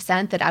effective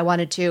dissent that I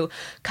wanted to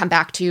come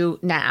back to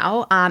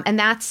now, and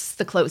that's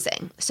the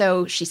closing.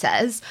 So she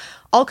says,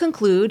 I'll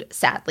conclude,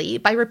 sadly,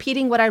 by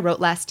repeating what I wrote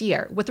last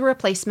year, with the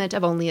replacement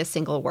of only a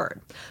single word.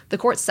 The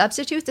court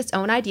substitutes its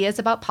own ideas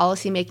about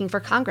policymaking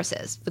for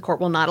Congress's. The court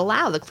will not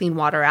allow the Clean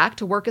Water Act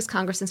to work as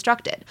Congress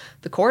instructed.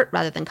 The court,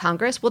 rather than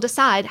Congress, will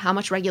decide how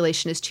much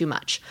regulation is too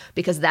much,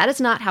 because that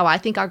is not how I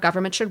think our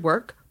government should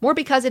work, more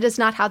because it is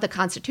not how the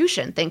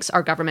Constitution thinks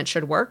our government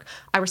should work.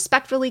 I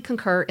respectfully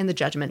concur in the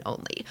judgment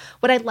only.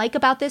 What I like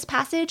about this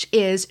passage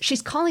is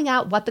she's calling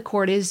out what the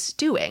court is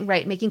doing,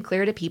 right? Making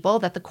clear to people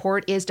that the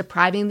court is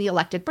depriving the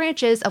elected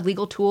branches of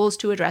legal tools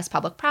to address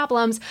public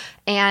problems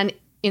and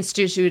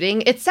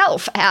instituting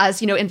itself as,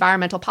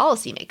 environmental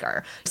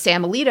policymaker.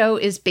 Sam Alito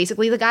is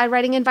basically the guy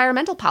writing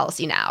environmental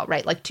policy now,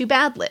 right? Like two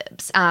bad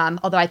libs.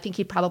 Although I think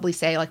he'd probably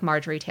say like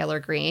Marjorie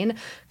Taylor Greene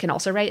can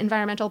also write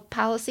environmental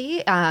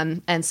policy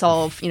and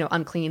solve,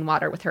 unclean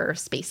water with her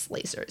space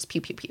lasers.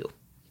 Pew, pew, pew.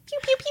 Pew,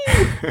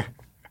 pew,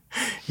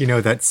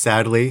 pew. That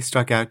sadly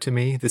stuck out to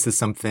me. This is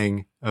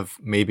something of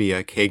maybe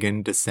a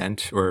Kagan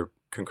dissent or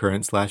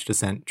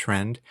concurrent/dissent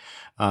trend.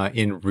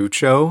 In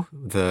Rucho,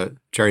 the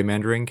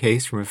gerrymandering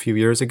case from a few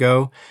years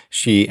ago,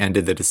 she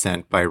ended the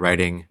dissent by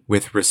writing,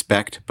 with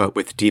respect, but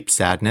with deep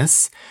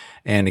sadness.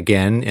 And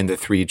again, in the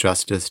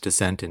 3-justice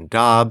dissent in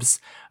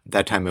Dobbs,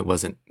 that time it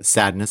wasn't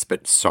sadness,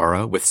 but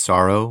sorrow. With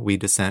sorrow, we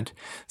dissent.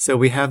 So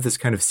we have this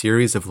kind of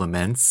series of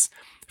laments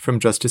from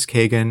Justice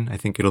Kagan. I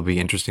think it'll be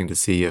interesting to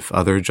see if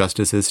other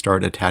justices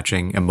start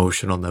attaching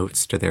emotional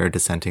notes to their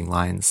dissenting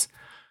lines.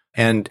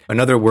 And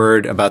another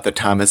word about the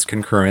Thomas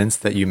concurrence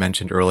that you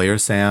mentioned earlier,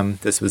 Sam.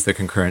 This was the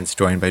concurrence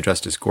joined by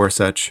Justice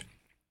Gorsuch.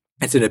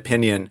 It's an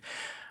opinion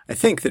I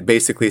think, that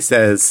basically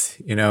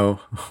says,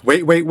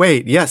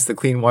 wait. Yes, the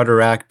Clean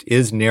Water Act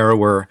is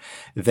narrower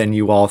than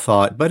you all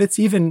thought, but it's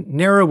even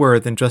narrower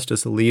than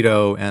Justice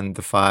Alito and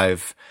the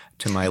five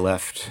to my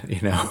left,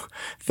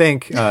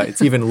 think.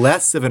 It's even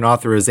less of an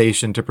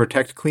authorization to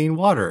protect clean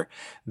water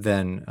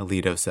than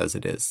Alito says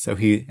it is. So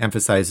he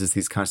emphasizes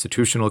these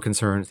constitutional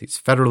concerns, these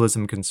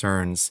federalism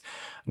concerns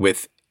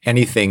with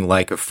anything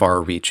like a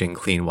far-reaching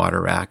Clean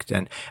Water Act.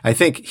 And I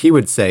think he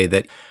would say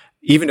that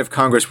even if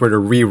Congress were to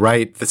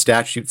rewrite the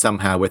statute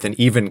somehow with an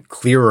even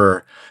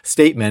clearer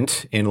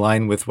statement in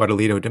line with what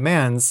Alito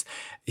demands,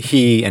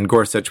 he and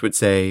Gorsuch would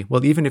say,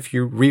 well, even if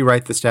you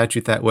rewrite the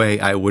statute that way,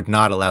 I would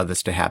not allow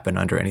this to happen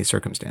under any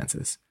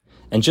circumstances.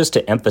 And just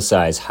to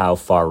emphasize how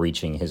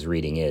far-reaching his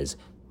reading is,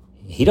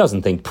 he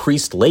doesn't think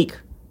Priest Lake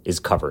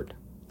is covered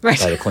by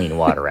the Clean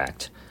Water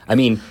Act. I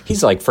mean,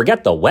 he's like,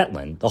 forget the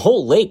wetland. The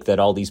whole lake that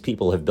all these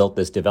people have built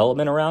this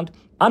development around,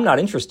 I'm not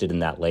interested in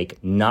that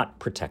lake, not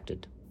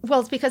protected. Well,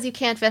 it's because you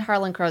can't fit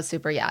Harlan Crow's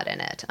super yacht in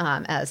it,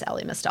 as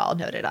Ellie Mistal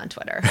noted on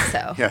Twitter.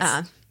 So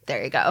yes.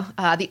 There you go.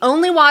 The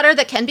only water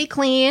that can be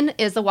clean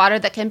is the water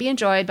that can be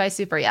enjoyed by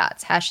super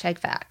yachts.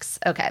 #facts.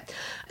 Okay.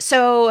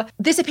 So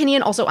this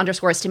opinion also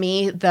underscores to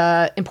me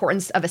the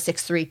importance of a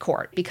 6-3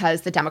 court,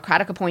 because the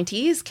Democratic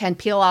appointees can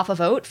peel off a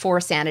vote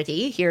for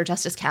sanity, here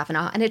Justice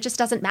Kavanaugh, and it just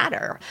doesn't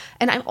matter.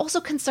 And I'm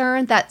also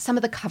concerned that some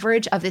of the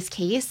coverage of this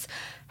case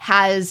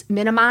has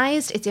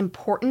minimized its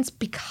importance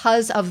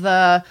because of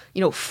the,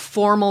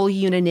 formal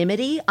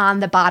unanimity on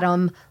the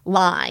bottom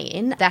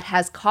line that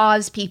has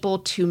caused people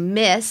to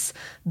miss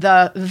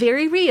the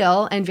very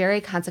real and very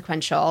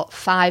consequential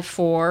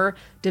 5-4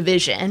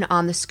 division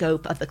on the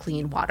scope of the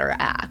Clean Water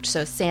Act.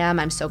 So, Sam,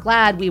 I'm so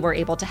glad we were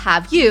able to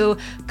have you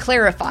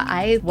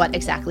clarify what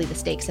exactly the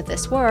stakes of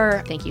this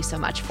were. Thank you so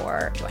much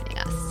for joining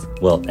us.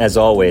 Well, as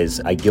always,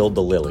 I gild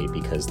the lily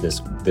because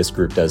this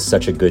group does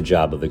such a good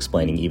job of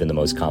explaining even the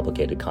most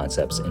complicated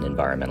concepts in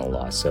environmental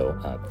law. So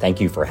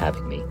thank you for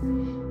having me.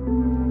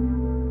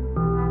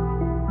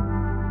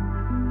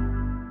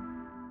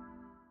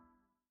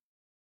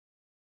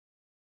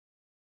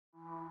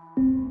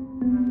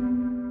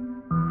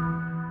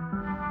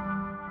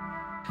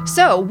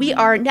 So we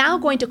are now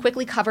going to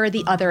quickly cover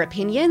the other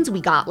opinions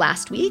we got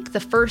last week. The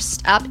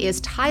first up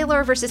is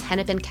Tyler versus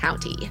Hennepin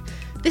County.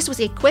 This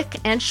was a quick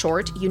and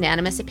short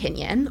unanimous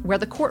opinion where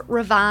the court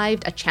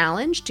revived a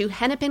challenge to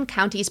Hennepin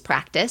County's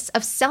practice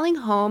of selling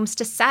homes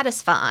to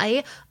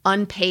satisfy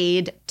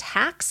unpaid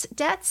tax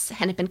debts.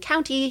 Hennepin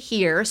County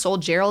here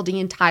sold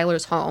Geraldine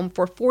Tyler's home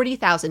for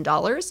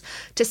 $40,000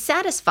 to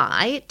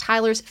satisfy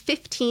Tyler's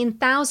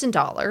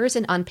 $15,000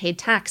 in unpaid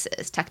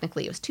taxes.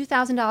 Technically, it was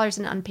 $2,000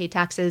 in unpaid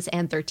taxes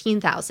and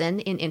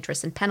 $13,000 in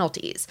interest and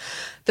penalties.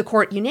 The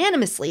court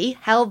unanimously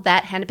held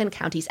that Hennepin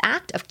County's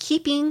act of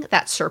keeping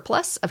that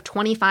surplus of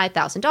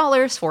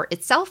 $25,000 for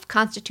itself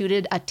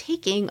constituted a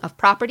taking of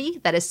property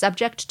that is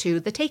subject to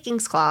the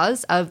Takings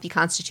Clause of the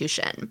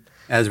Constitution.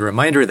 As a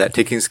reminder, that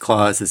Takings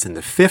Clause is in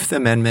the Fifth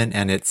Amendment,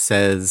 and it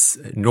says,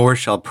 nor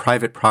shall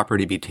private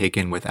property be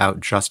taken without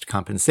just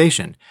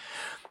compensation.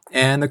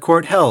 And the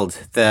court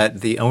held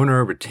that the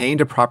owner retained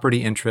a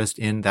property interest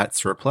in that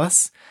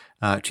surplus.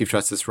 Chief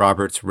Justice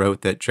Roberts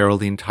wrote that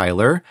Geraldine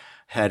Tyler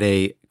had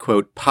a,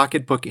 quote,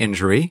 pocketbook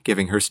injury,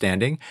 giving her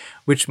standing,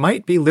 which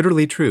might be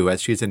literally true,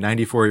 as she's a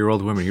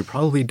 94-year-old woman who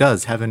probably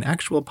does have an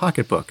actual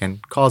pocketbook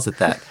and calls it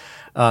that.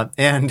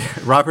 And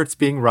Roberts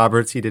being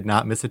Roberts, he did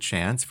not miss a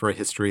chance for a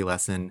history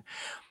lesson,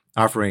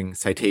 offering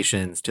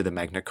citations to the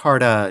Magna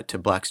Carta, to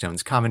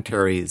Blackstone's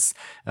commentaries,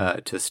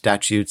 to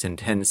statutes in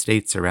 10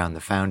 states around the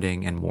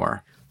founding, and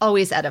more.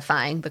 Always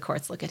edifying, the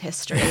court's look at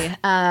history.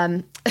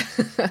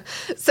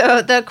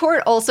 So the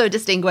court also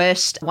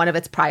distinguished one of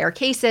its prior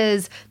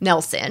cases,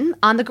 Nelson,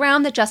 on the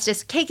ground that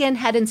Justice Kagan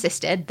had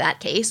insisted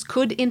that case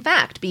could, in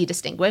fact, be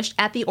distinguished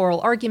at the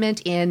oral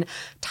argument in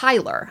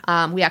Tyler.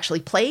 We actually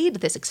played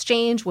this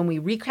exchange when we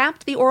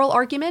recapped the oral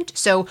argument.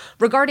 So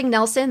regarding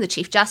Nelson, the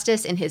Chief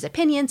Justice, in his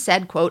opinion,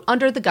 said, quote,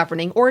 under the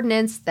governing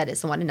ordinance, that is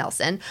the one in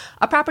Nelson,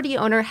 a property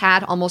owner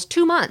had almost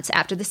 2 months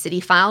after the city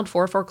filed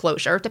for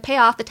foreclosure to pay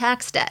off the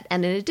tax debt,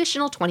 and an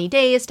additional 20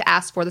 days to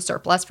ask for the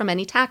surplus from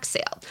any tax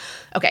sale.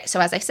 Okay, so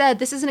as I said,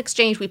 this is an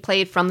exchange we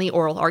played from the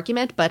oral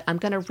argument, but I'm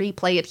going to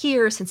replay it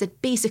here since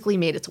it basically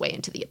made its way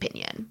into the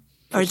opinion.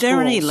 Are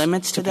there any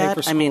limits to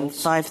that? I mean,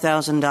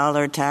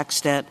 $5,000 tax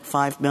debt,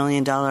 $5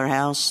 million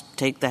house,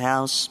 take the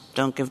house,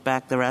 don't give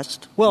back the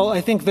rest? Well,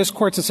 I think this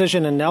court's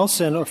decision in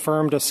Nelson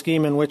affirmed a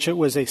scheme in which it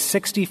was a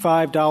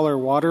 $65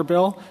 water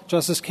bill,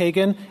 Justice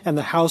Kagan, and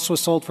the house was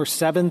sold for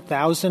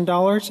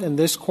 $7,000, and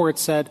this court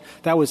said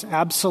that was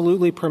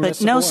absolutely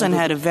permissible. But Nelson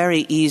had a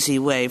very easy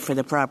way for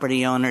the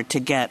property owner to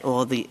get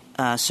all the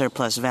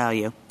surplus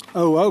value.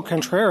 Au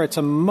contraire, it's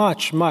a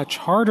much, much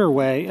harder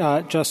way,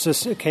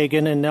 Justice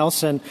Kagan and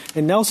Nelson.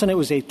 In Nelson, it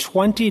was a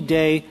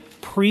 20-day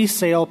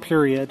pre-sale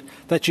period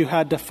that you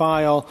had to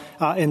file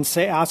and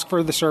ask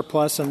for the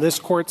surplus, and this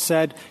court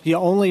said you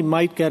only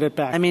might get it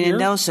back. I mean, in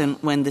Nelson,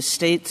 when the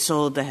state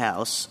sold the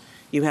house,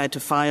 you had to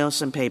file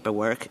some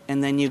paperwork,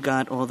 and then you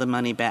got all the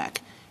money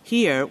back.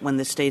 Here, when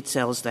the state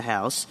sells the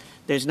house,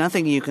 there's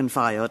nothing you can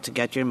file to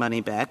get your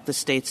money back. The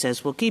state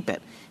says we'll keep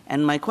it.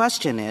 And my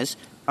question is,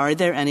 are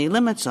there any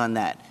limits on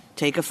that?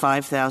 Take a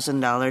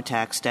 $5,000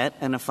 tax debt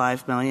and a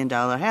 $5 million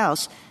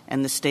house,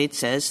 and the state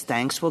says,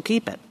 thanks, we'll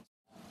keep it.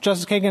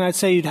 Justice Kagan, I'd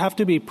say you'd have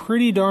to be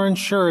pretty darn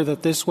sure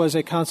that this was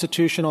a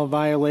constitutional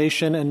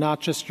violation and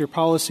not just your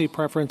policy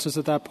preferences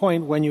at that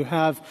point when you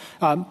have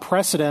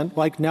precedent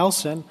like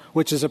Nelson,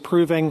 which is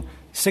approving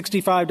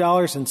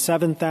 $65 and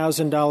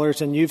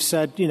 $7,000, and you've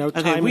said, time and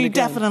again. We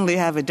definitely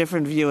have a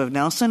different view of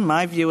Nelson.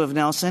 My view of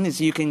Nelson is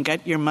you can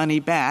get your money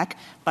back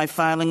by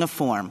filing a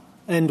form.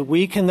 And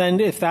we can then,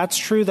 if that's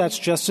true, that's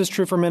just as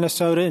true for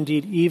Minnesota,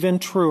 indeed even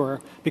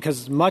truer, because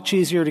it's much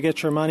easier to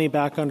get your money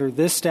back under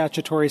this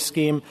statutory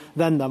scheme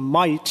than the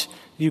might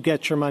you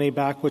get your money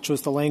back, which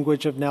was the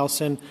language of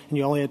Nelson, and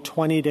you only had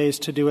 20 days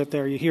to do it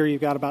there. Here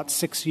you've got about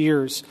 6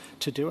 years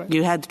to do it.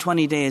 You had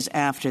 20 days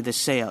after the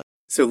sale.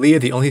 So, Leah,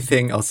 the only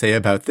thing I'll say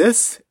about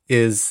this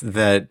is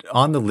that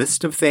on the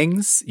list of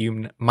things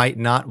you might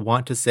not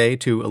want to say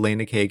to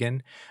Elena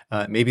Kagan,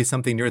 maybe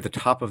something near the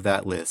top of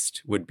that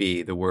list would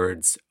be the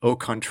words au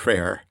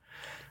contraire.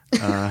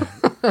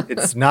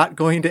 It's not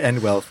going to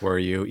end well for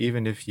you,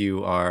 even if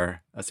you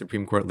are a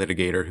Supreme Court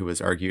litigator who has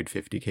argued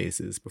 50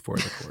 cases before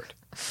the court.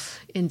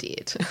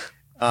 Indeed.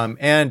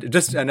 And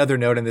just another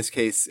note in this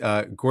case,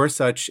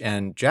 Gorsuch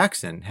and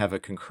Jackson have a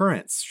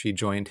concurrence. She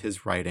joined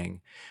his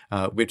writing,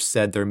 which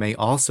said there may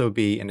also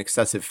be an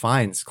excessive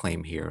fines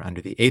claim here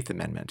under the Eighth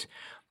Amendment.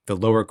 The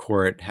lower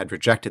court had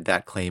rejected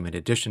that claim in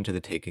addition to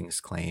the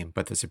takings claim,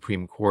 but the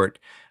Supreme Court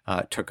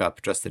took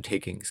up just the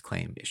takings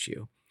claim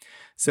issue.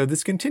 So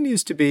this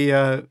continues to be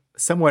a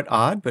somewhat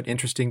odd but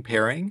interesting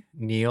pairing,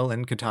 Neal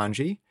and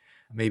Ketanji.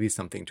 Maybe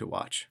something to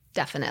watch.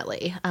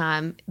 Definitely.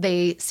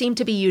 They seem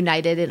to be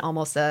united in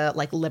almost a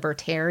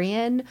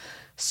libertarian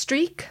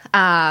streak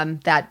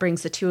that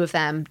brings the two of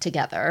them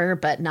together,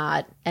 but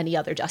not any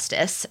other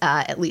justice,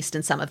 at least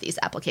in some of these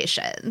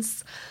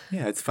applications.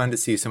 Yeah, it's fun to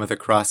see some of the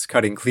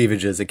cross-cutting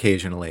cleavages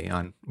occasionally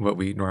on what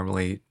we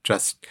normally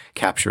just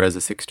capture as a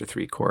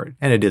 6-3 court.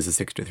 And it is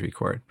a 6-3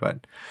 court,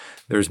 but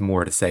there's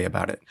more to say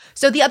about it.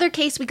 So the other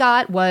case we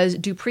got was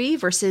Dupree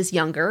versus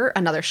Younger,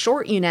 another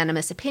short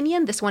unanimous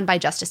opinion, this one by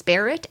Justice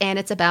Barrett, and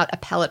it's about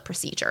appellate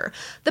procedure.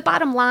 The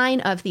bottom line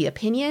of the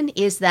opinion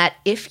is that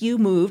if you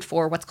moved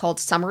for what's called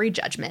summary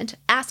judgment,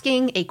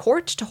 asking a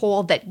court to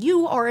hold that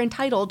you are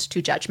entitled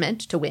to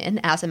judgment to win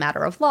as a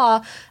matter of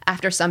law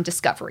after some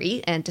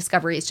discovery, and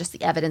discovery is just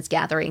the evidence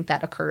gathering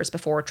that occurs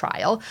before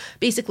trial.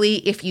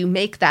 Basically, if you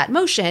make that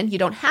motion, you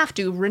don't have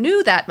to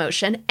renew that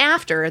motion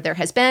after there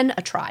has been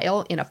a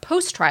trial in a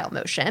post-trial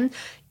motion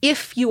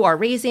if you are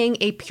raising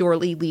a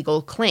purely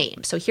legal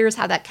claim. So here's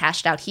how that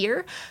cashed out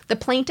here. The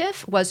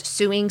plaintiff was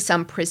suing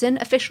some prison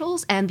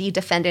officials, and the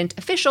defendant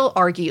official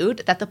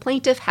argued that the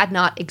plaintiff had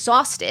not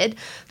exhausted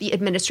the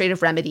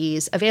administrative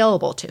remedies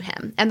available to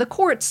him. And the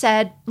court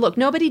said, look,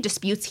 nobody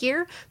disputes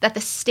here that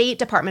the State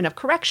Department of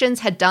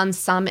Corrections had done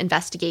some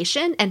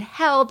investigation and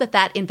held that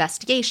that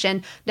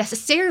investigation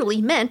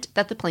necessarily meant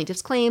that the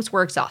plaintiff's claims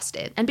were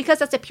exhausted. And because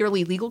that's a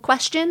purely legal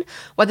question,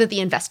 whether the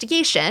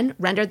investigation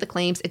rendered the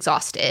claims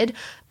exhausted,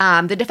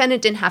 the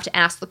defendant didn't have to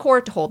ask the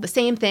court to hold the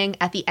same thing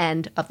at the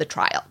end of the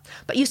trial.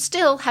 But you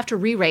still have to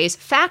re-raise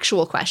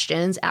factual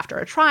questions after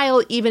a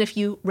trial, even if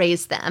you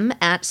raise them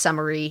at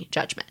summary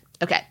judgment.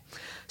 Okay,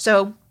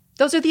 so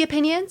those are the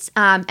opinions.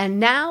 And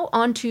now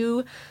on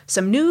to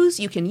some news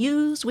you can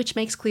use, which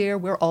makes clear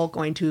we're all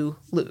going to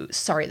lose.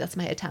 Sorry, that's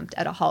my attempt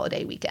at a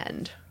holiday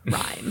weekend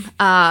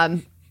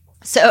rhyme.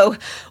 So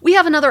we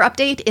have another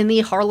update in the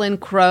Harlan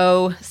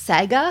Crow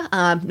saga.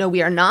 No,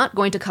 we are not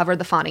going to cover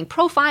the fawning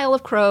profile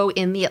of Crow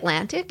in The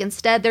Atlantic.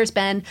 Instead, there's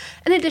been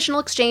an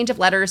additional exchange of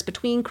letters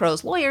between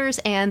Crow's lawyers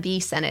and the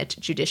Senate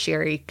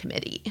Judiciary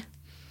Committee.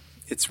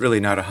 It's really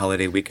not a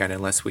holiday weekend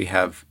unless we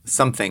have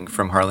something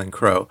from Harlan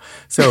Crow.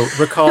 So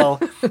recall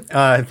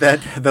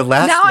that the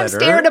last now letter...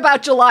 I'm scared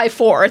about July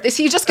 4th. Is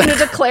he just going to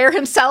declare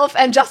himself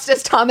and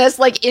Justice Thomas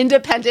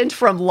independent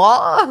from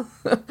law?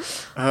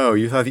 Oh,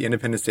 you thought the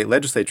independent state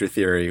legislature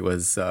theory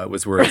was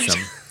worrisome.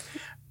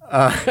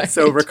 Right.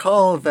 So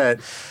recall that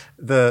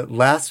the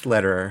last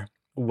letter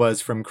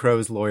was from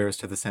Crow's lawyers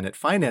to the Senate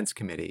Finance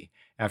Committee,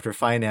 after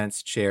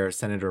Finance Chair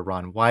Senator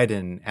Ron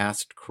Wyden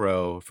asked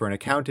Crow for an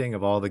accounting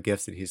of all the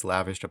gifts that he's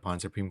lavished upon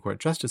Supreme Court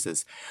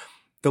justices.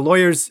 The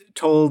lawyers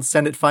told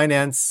Senate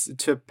Finance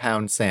to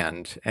pound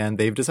sand, and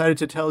they've decided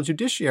to tell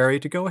Judiciary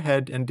to go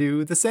ahead and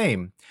do the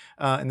same,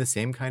 in the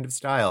same kind of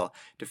style,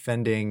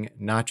 defending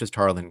not just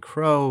Harlan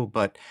Crow,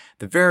 but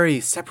the very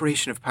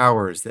separation of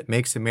powers that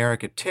makes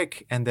America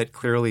tick and that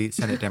clearly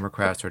Senate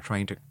Democrats are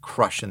trying to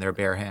crush in their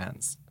bare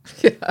hands.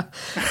 Yeah.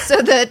 So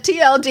the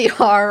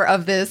TLDR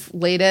of this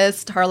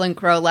latest Harlan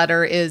Crow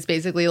letter is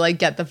basically like,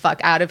 get the fuck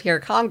out of here,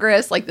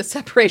 Congress. Like, the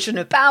separation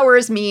of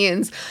powers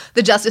means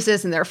the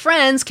justices and their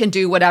friends can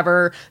do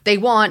whatever they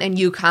want, and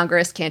you,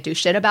 Congress, can't do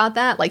shit about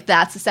that. Like,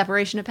 that's the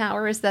separation of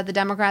powers that the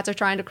Democrats are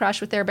trying to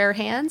crush with their bare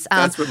hands.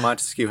 That's what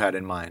Montesquieu had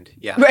in mind.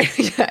 Yeah. Right.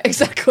 Yeah,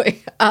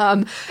 exactly.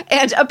 And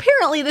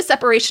apparently the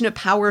separation of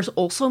powers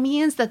also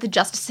means that the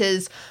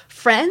justices'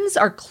 friends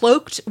are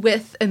cloaked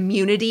with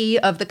immunity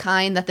of the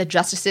kind that the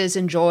justices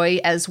enjoy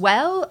as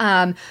well.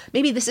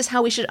 Maybe this is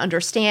how we should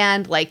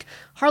understand, like,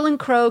 Harlan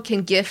Crow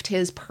can gift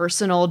his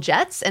personal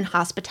jets and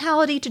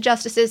hospitality to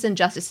justices, and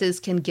justices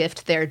can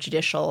gift their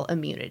judicial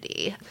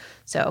immunity.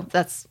 So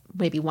that's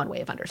maybe one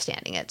way of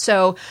understanding it.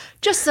 So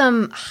just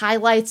some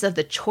highlights of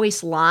the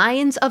choice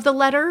lines of the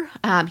letter.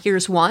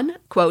 Here's one,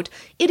 quote,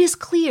 "It is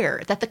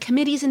clear that the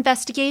committee's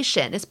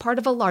investigation is part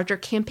of a larger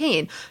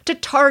campaign to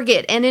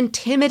target and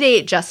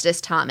intimidate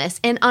Justice Thomas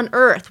and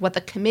unearth what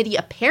the committee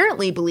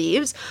apparently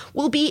believes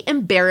will be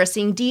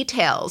embarrassing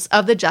details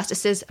of the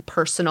justice's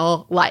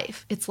personal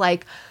life." It's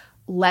like,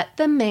 let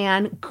the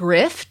man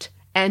grift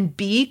and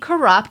be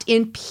corrupt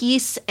in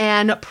peace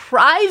and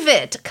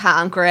private,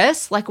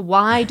 Congress. Like,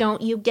 why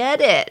don't you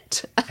get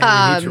it?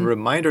 And we need to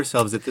remind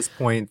ourselves at this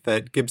point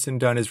that Gibson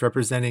Dunn is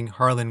representing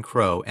Harlan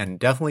Crow, and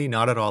definitely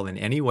not at all in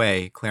any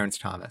way Clarence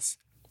Thomas.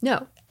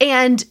 No.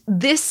 And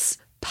this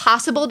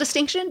possible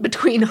distinction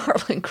between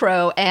Harlan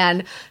Crow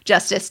and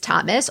Justice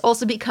Thomas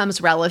also becomes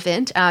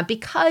relevant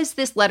because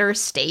this letter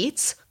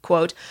states,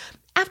 quote,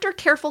 "After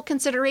careful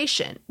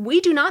consideration,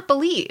 we do not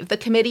believe the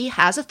committee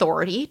has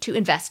authority to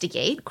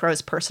investigate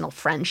Crow's personal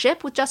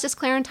friendship with Justice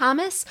Clarence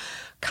Thomas.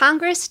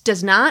 Congress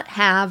does not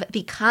have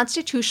the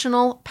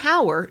constitutional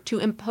power to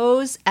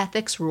impose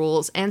ethics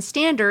rules and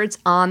standards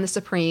on the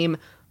Supreme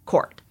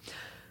Court."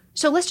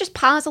 So let's just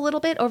pause a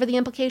little bit over the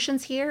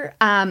implications here.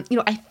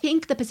 I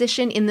think the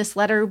position in this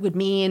letter would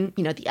mean,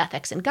 the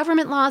ethics and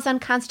government law is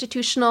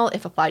unconstitutional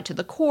if applied to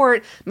the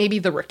court. Maybe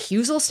the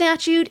recusal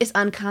statute is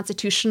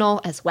unconstitutional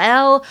as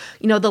well.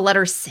 The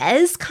letter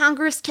says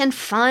Congress can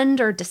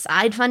fund or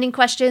decide funding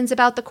questions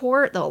about the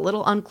court, though a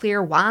little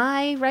unclear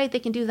why, right? They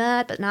can do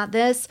that, but not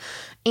this.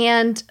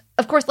 And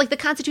of course, the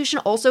Constitution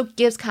also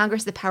gives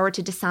Congress the power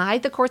to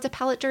decide the court's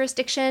appellate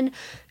jurisdiction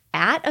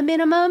at a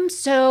minimum.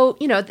 So,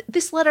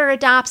 this letter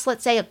adopts,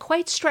 let's say, a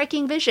quite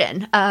striking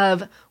vision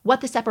of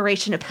what the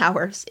separation of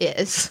powers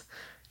is.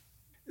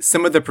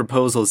 Some of the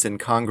proposals in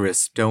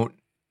Congress don't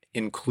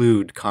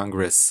include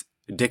Congress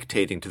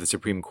dictating to the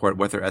Supreme Court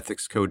what their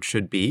ethics code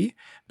should be,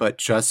 but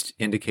just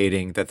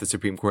indicating that the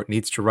Supreme Court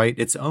needs to write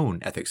its own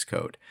ethics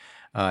code.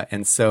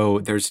 And so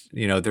there's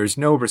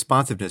no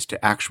responsiveness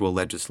to actual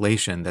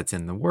legislation that's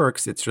in the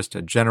works. It's just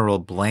a general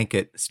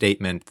blanket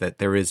statement that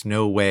there is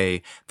no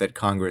way that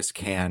Congress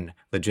can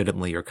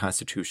legitimately or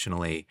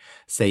constitutionally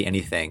say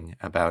anything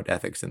about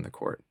ethics in the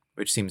court,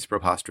 which seems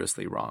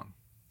preposterously wrong.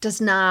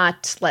 Does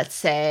not, let's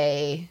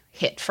say,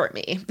 hit for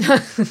me.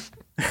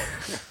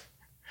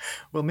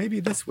 Well, maybe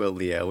this will,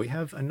 Leah. We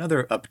have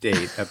another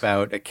update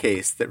about a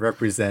case that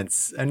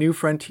represents a new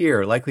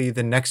frontier, likely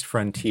the next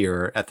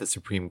frontier at the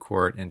Supreme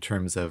Court in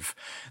terms of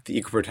the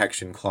Equal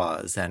Protection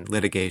Clause and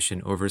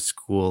litigation over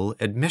school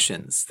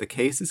admissions. The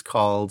case is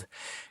called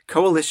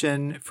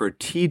Coalition for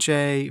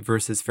TJ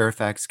versus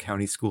Fairfax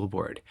County School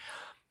Board.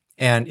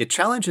 And it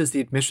challenges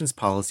the admissions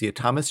policy at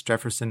Thomas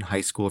Jefferson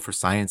High School for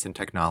Science and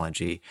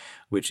Technology,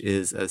 which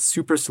is a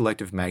super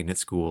selective magnet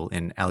school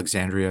in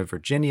Alexandria,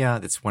 Virginia.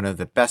 That's one of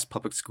the best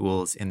public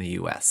schools in the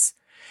U.S.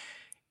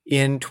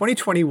 In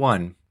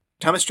 2021,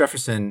 Thomas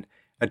Jefferson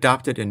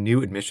adopted a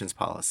new admissions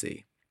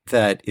policy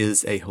that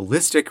is a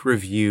holistic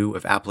review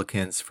of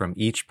applicants from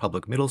each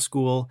public middle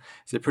school.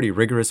 It's a pretty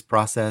rigorous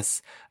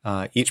process.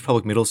 Each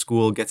public middle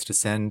school gets to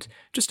send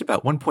just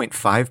about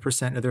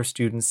 1.5% of their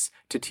students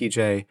to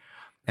TJ.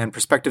 And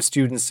prospective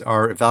students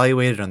are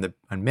evaluated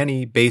on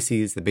many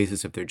bases: the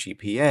basis of their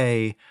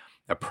GPA,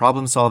 a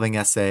problem-solving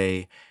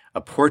essay, a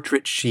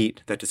portrait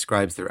sheet that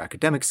describes their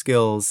academic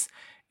skills,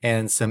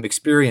 and some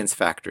experience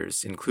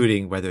factors,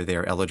 including whether they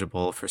are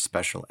eligible for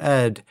special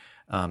ed,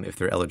 if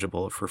they're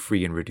eligible for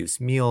free and reduced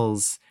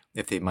meals,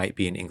 if they might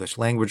be an English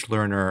language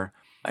learner,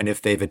 and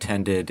if they've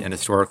attended an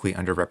historically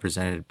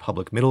underrepresented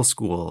public middle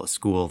school, a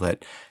school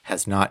that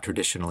has not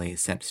traditionally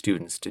sent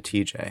students to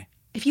TJ.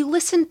 If you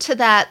listen to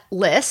that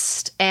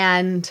list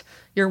and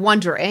you're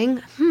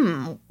wondering,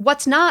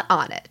 what's not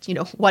on it?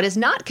 What is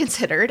not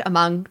considered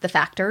among the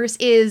factors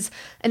is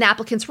an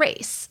applicant's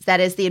race. That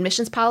is, the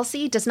admissions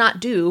policy does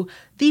not do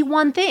the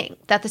one thing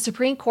that the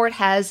Supreme Court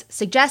has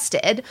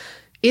suggested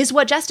is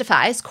what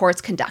justifies courts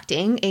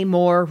conducting a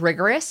more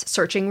rigorous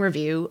searching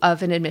review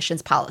of an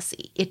admissions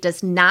policy. It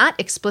does not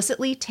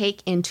explicitly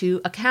take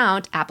into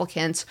account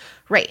applicants'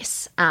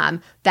 race.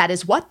 That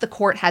is what the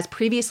court has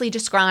previously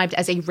described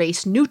as a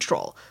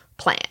race-neutral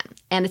plan.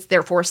 And it's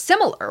therefore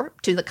similar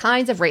to the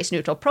kinds of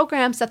race-neutral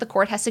programs that the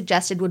court has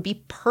suggested would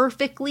be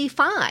perfectly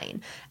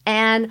fine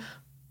and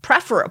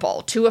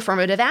preferable to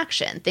affirmative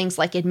action. Things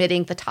like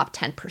admitting the top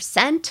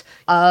 10%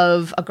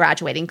 of a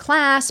graduating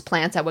class,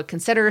 plans that would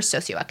consider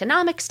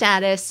socioeconomic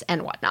status,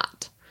 and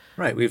whatnot.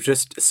 Right. We've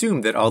just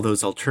assumed that all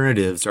those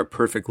alternatives are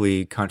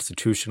perfectly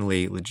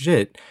constitutionally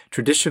legit.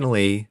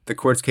 Traditionally, the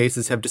court's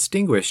cases have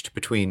distinguished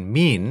between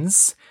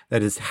means,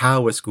 that is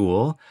how a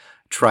school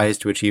tries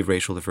to achieve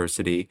racial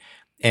diversity,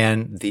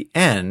 and the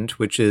end,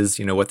 which is,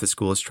 what the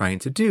school is trying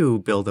to do,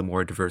 build a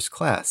more diverse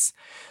class.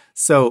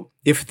 So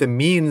if the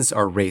means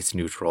are race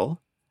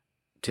neutral,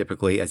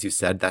 typically, as you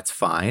said, that's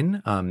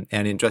fine.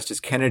 And in Justice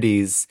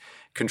Kennedy's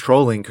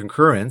controlling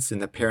concurrence in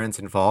the parents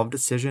involved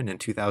decision in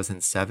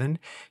 2007,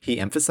 he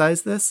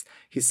emphasized this.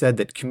 He said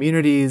that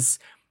communities,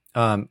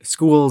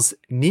 schools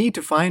need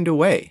to find a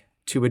way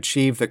to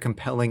achieve the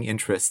compelling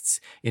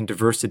interests in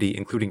diversity,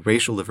 including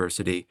racial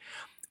diversity,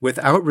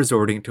 without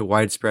resorting to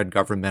widespread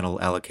governmental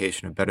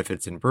allocation of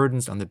benefits and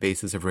burdens on the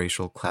basis of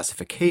racial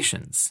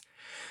classifications.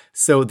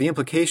 So the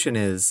implication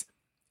is,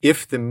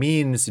 if the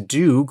means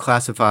do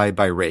classify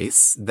by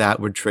race, that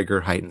would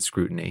trigger heightened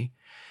scrutiny.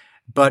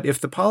 But if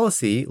the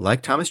policy,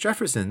 like Thomas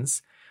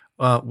Jefferson's,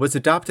 was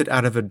adopted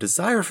out of a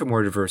desire for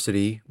more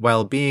diversity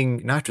while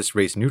being not just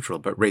race neutral,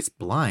 but race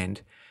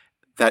blind,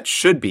 that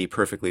should be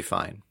perfectly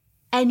fine.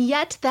 And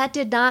yet that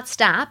did not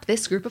stop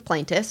this group of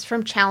plaintiffs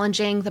from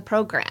challenging the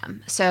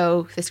program.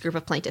 So this group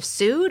of plaintiffs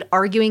sued,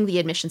 arguing the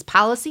admissions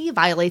policy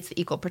violates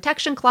the Equal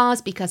Protection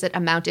Clause because it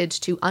amounted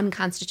to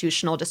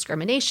unconstitutional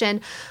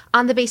discrimination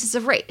on the basis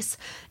of race.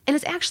 And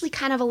it's actually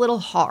kind of a little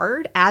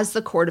hard, as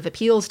the Court of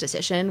Appeals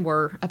decision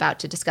we're about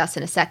to discuss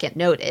in a second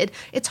noted,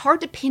 it's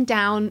hard to pin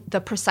down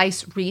the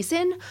precise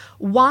reason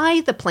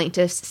why the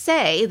plaintiffs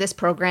say this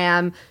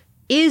program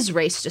is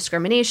race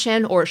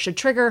discrimination or should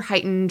trigger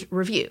heightened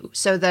review.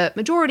 So the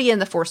majority in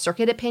the Fourth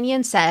Circuit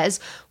opinion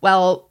says,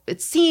 well,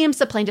 it seems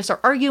the plaintiffs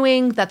are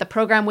arguing that the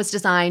program was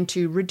designed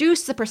to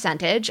reduce the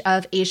percentage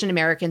of Asian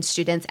American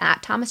students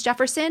at Thomas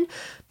Jefferson,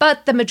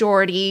 but the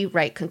majority,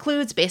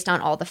 concludes based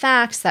on all the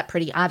facts that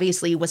pretty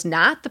obviously was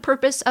not the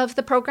purpose of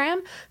the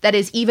program. That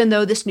is, even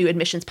though this new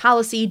admissions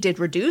policy did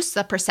reduce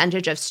the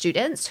percentage of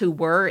students who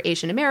were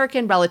Asian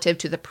American relative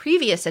to the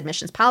previous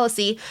admissions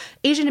policy,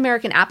 Asian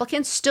American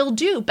applicants still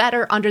do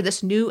better under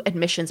this new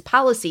admissions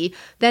policy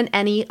than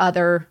any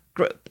other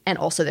group. And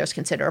also there's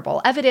considerable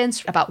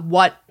evidence about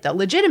what the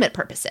legitimate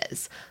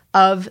purposes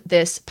of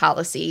this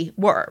policy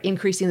were,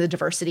 increasing the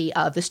diversity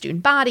of the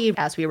student body,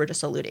 as we were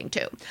just alluding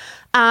to.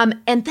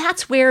 And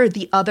that's where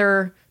the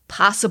other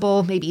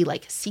possible, maybe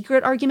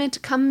secret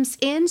argument comes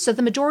in. So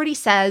the majority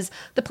says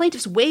the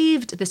plaintiffs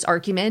waived this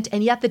argument,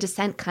 and yet the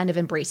dissent kind of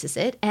embraces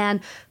it. And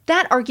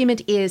that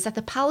argument is that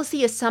the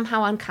policy is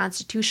somehow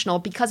unconstitutional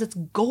because its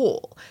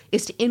goal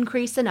is to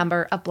increase the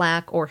number of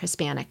Black or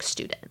Hispanic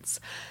students.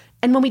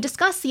 And when we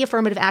discussed the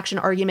affirmative action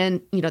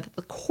argument, that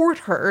the court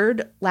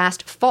heard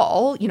last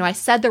fall, I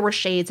said there were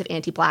shades of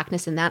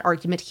anti-Blackness in that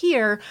argument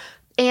here.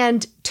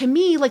 And to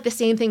me, the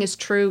same thing is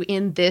true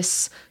in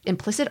this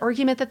implicit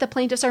argument that the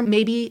plaintiffs are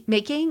maybe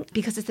making,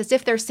 because it's as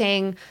if they're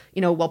saying,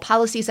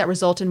 policies that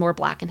result in more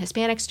Black and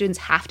Hispanic students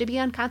have to be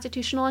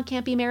unconstitutional and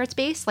can't be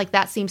merits-based.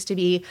 That seems to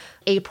be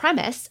a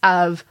premise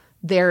of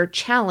their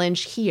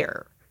challenge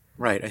here.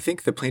 Right. I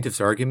think the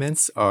plaintiffs'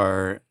 arguments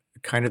are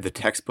kind of the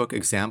textbook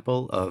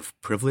example of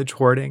privilege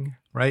hoarding,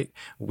 right?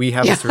 We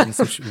have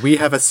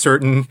a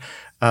certain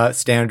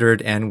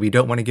standard, and we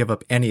don't want to give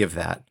up any of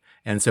that.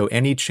 And so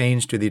any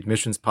change to the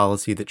admissions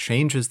policy that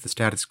changes the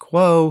status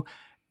quo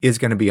is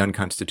going to be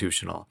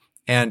unconstitutional.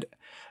 And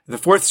the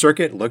Fourth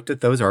Circuit looked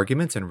at those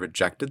arguments and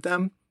rejected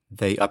them.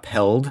 They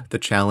upheld the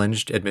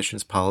challenged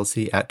admissions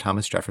policy at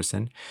Thomas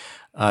Jefferson.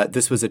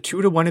 This was a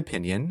 2-1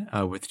 opinion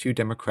with two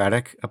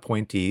Democratic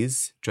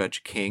appointees,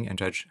 Judge King and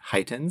Judge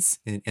Heitens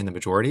in the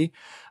majority,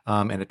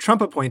 and a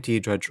Trump appointee,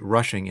 Judge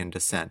Rushing, in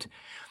dissent.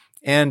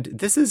 And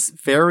this is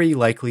very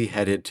likely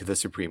headed to the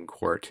Supreme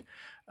Court.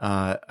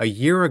 A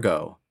year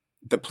ago,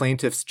 the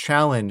plaintiffs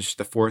challenged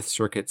the Fourth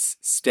Circuit's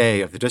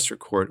stay of the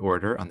district court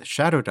order on the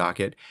shadow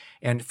docket,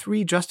 and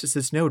 3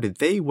 justices noted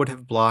they would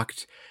have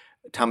blocked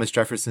Thomas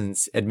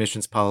Jefferson's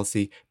admissions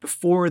policy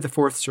before the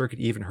Fourth Circuit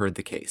even heard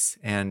the case.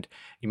 And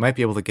you might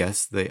be able to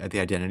guess the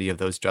identity of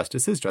those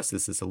justices.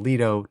 Justices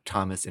Alito,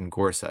 Thomas, and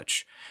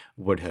Gorsuch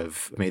would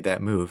have made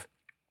that move.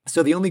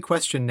 So the only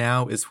question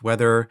now is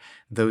whether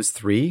those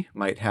 3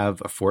 might have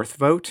a 4th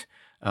vote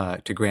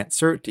to grant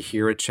cert to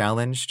hear a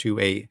challenge to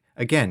a,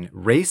 again,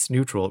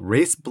 race-neutral,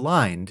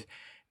 race-blind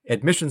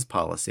admissions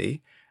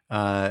policy,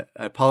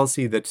 a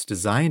policy that's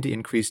designed to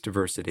increase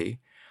diversity,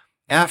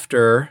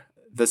 after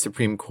the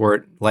Supreme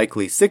Court,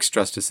 likely 6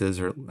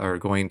 justices are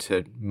going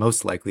to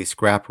most likely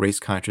scrap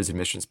race-conscious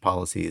admissions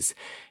policies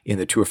in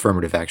the 2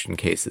 affirmative action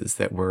cases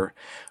that we're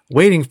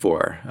waiting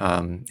for,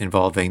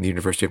 involving the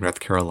University of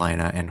North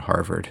Carolina and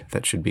Harvard,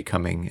 that should be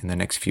coming in the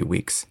next few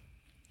weeks.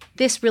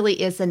 This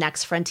really is the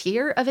next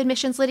frontier of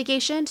admissions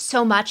litigation.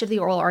 So much of the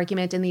oral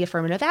argument in the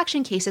affirmative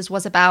action cases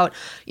was about,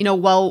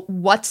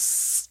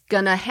 what's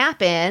going to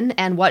happen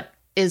and what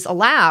is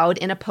allowed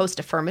in a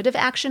post-affirmative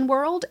action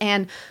world.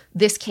 And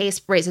this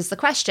case raises the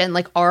question,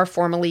 like, are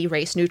formally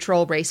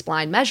race-neutral,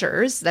 race-blind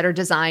measures that are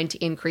designed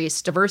to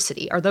increase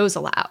diversity, are those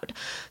allowed?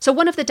 So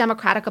one of the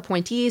Democratic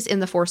appointees in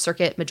the Fourth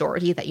Circuit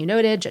majority that you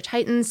noted, Judge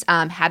Heitens,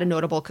 had a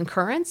notable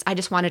concurrence. I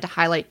just wanted to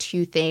highlight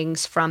two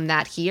things from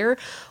that here.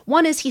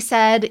 One is he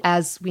said,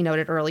 as we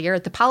noted earlier,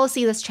 the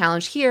policy that's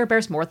challenged here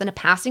bears more than a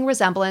passing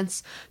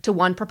resemblance to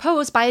one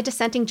proposed by a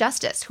dissenting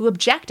justice who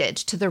objected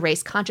to the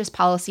race-conscious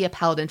policy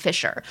upheld in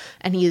Fisher.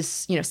 And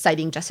he's,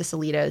 citing Justice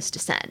Alito's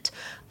dissent.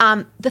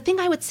 The thing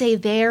I would say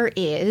there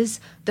is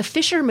the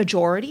Fisher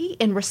majority,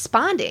 in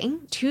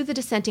responding to the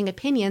dissenting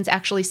opinions,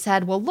 actually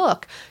said, well,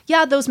 look,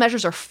 yeah, those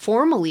measures are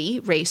formally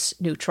race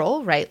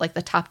neutral, right? Like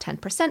the top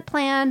 10%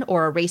 plan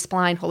or a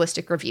race-blind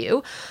holistic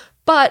review.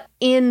 But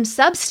in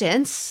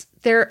substance,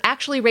 they're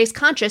actually race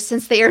conscious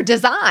since they are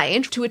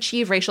designed to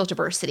achieve racial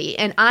diversity.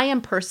 And I am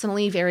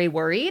personally very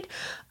worried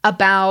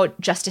about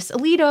Justice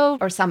Alito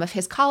or some of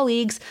his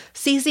colleagues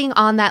seizing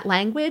on that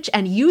language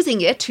and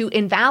using it to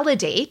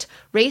invalidate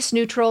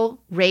race-neutral,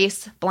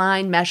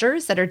 race-blind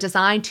measures that are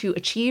designed to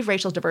achieve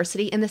racial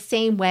diversity in the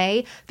same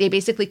way they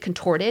basically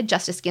contorted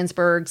Justice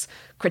Ginsburg's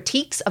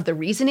critiques of the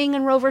reasoning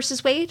in Roe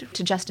versus Wade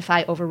to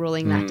justify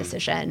overruling that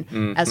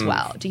decision as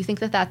well. Do you think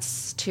that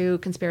that's too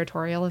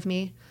conspiratorial of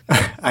me?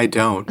 I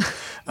don't,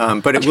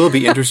 but it will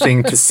be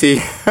interesting to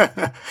see.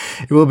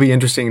 It will be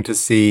interesting to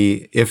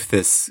see if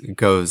this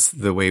goes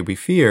the way we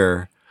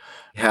fear,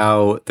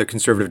 how the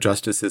conservative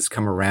justices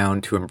come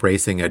around to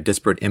embracing a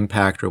disparate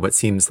impact, or what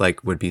seems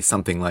like would be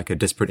something like a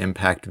disparate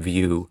impact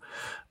view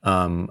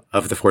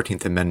of the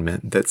 14th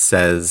Amendment that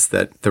says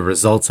that the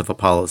results of a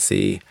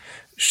policy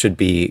should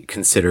be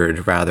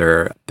considered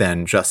rather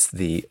than just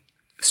the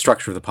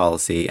structure of the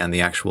policy and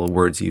the actual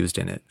words used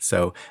in it.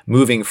 So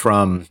moving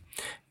from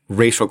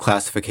racial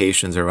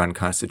classifications are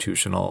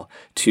unconstitutional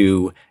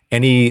to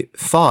any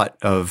thought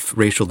of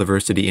racial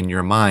diversity in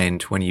your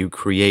mind when you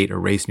create a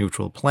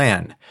race-neutral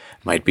plan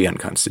might be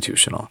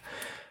unconstitutional.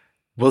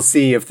 We'll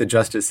see if the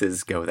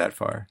justices go that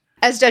far.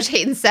 As Judge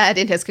Hayden said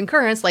in his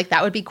concurrence,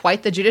 that would be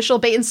quite the judicial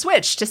bait and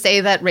switch to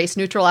say that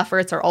race-neutral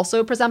efforts are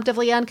also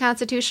presumptively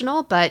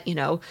unconstitutional. But,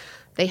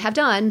 they have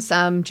done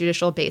some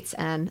judicial baits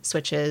and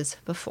switches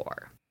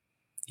before.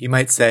 You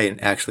might say,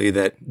 actually,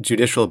 that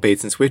judicial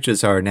baits and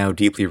switches are now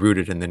deeply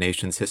rooted in the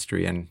nation's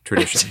history and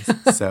traditions.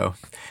 So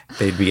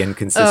they'd be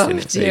inconsistent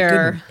if they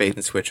didn't bait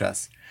and switch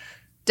us.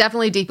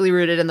 Definitely deeply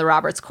rooted in the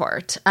Roberts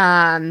Court.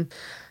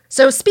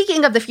 So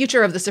speaking of the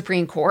future of the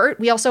Supreme Court,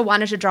 we also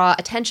wanted to draw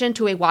attention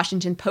to a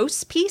Washington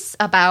Post piece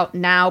about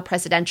now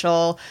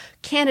presidential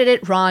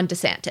candidate Ron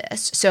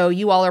DeSantis. So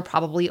you all are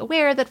probably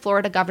aware that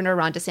Florida Governor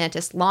Ron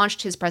DeSantis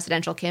launched his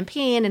presidential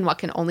campaign in what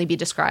can only be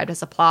described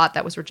as a plot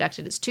that was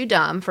rejected as too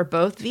dumb for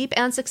both Veep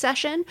and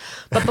Succession.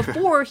 But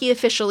before he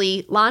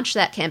officially launched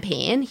that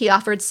campaign, he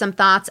offered some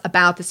thoughts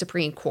about the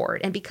Supreme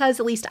Court. And because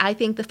at least I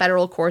think the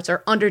federal courts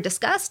are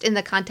under-discussed in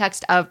the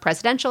context of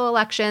presidential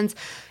elections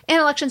and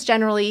elections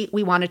generally,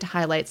 we wanted to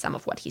highlight some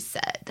of what he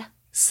said.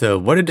 So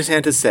what did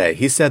DeSantis say?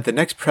 He said the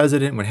next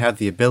president would have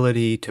the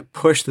ability to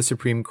push the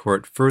Supreme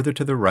Court further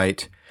to the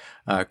right,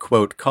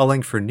 quote,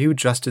 calling for new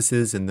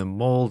justices in the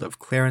mold of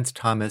Clarence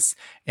Thomas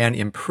and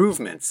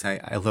improvements.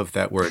 I love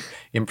that word.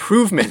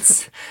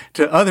 Improvements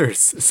to others,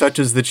 such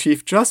as the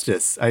Chief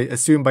Justice. I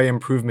assume by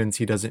improvements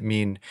he doesn't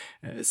mean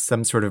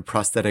some sort of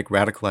prosthetic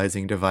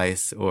radicalizing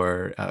device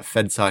or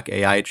FedSoc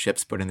AI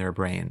chips put in their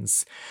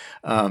brains.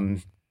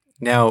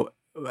 Now,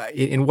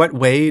 in what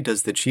way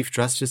does the Chief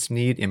Justice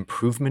need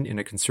improvement in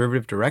a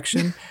conservative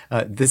direction?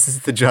 This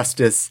is the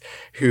justice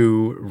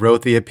who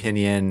wrote the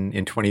opinion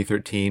in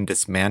 2013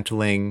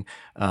 dismantling,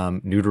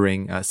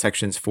 neutering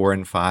Sections 4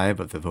 and 5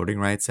 of the Voting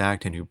Rights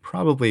Act, and who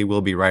probably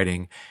will be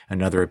writing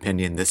another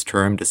opinion this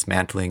term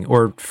dismantling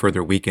or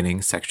further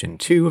weakening Section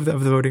 2 of the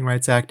Voting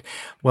Rights Act.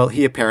 Well,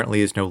 he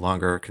apparently is no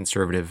longer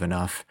conservative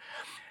enough.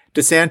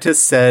 DeSantis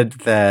said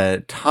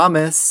that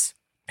Thomas,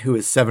 who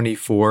is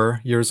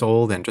 74 years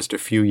old and just a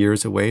few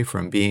years away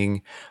from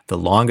being the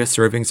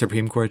longest-serving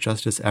Supreme Court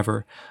justice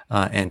ever,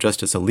 and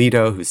Justice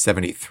Alito, who's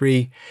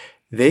 73,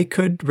 they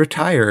could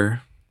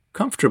retire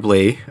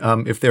comfortably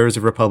if there is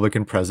a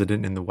Republican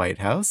president in the White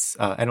House.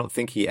 I don't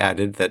think he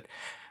added that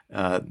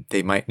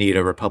they might need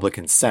a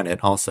Republican Senate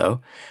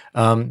also.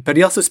 But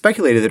he also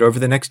speculated that over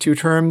the next 2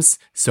 terms,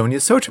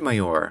 Sonia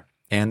Sotomayor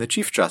and the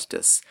Chief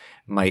Justice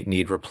might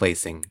need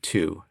replacing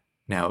too.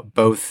 Now,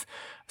 both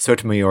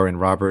Sotomayor and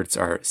Roberts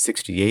are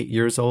 68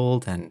 years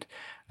old, and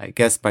I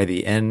guess by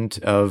the end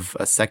of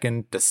a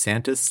second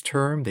DeSantis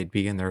term, they'd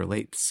be in their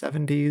late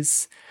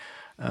 70s.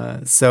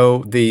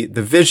 So the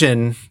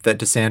vision that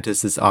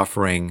DeSantis is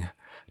offering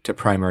to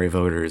primary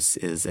voters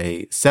is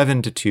a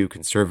 7-2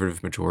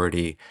 conservative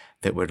majority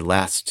that would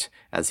last,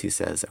 as he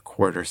says, a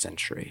quarter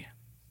century.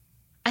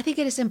 I think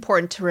it is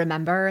important to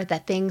remember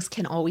that things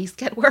can always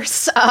get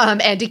worse,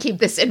 and to keep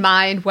this in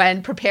mind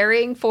when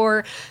preparing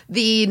for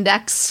the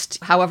next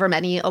however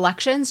many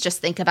elections. Just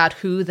think about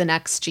who the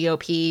next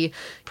GOP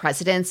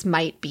presidents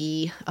might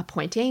be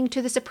appointing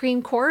to the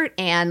Supreme Court.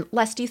 And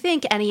lest you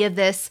think any of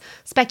this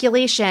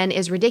speculation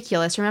is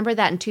ridiculous, remember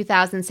that in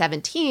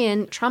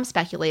 2017, Trump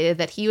speculated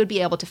that he would be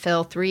able to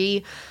fill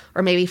 3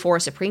 or maybe 4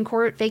 Supreme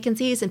Court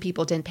vacancies, and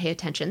people didn't pay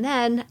attention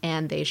then,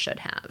 and they should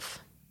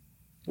have.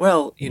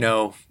 Well,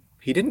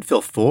 he didn't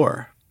fill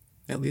 4.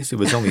 At least it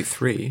was only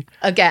 3.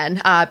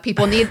 Again,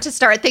 people need to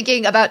start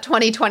thinking about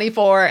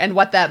 2024 and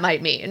what that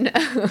might mean.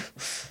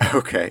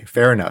 Okay,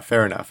 fair enough.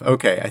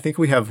 Okay, I think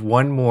we have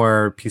one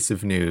more piece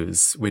of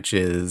news, which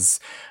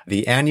is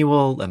the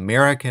annual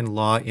American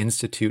Law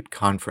Institute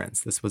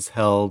Conference. This was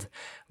held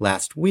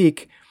last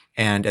week,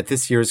 and at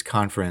this year's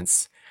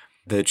conference,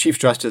 the Chief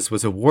Justice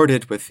was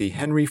awarded with the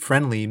Henry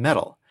Friendly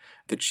Medal.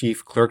 The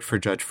chief clerked for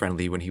Judge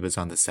Friendly when he was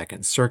on the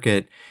Second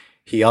Circuit.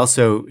 He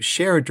also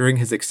shared during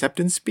his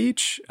acceptance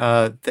speech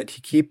that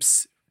he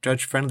keeps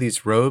Judge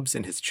Friendly's robes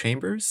in his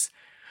chambers.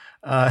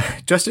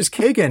 Justice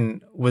Kagan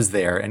was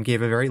there and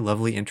gave a very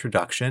lovely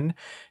introduction.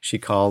 She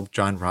called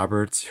John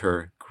Roberts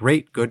her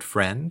great good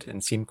friend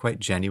and seemed quite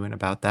genuine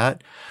about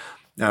that.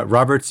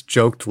 Roberts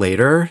joked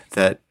later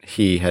that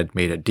he had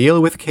made a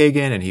deal with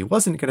Kagan and he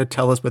wasn't going to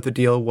tell us what the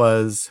deal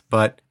was,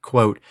 but,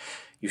 quote,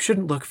 "You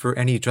shouldn't look for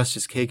any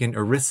Justice Kagan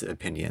ERISA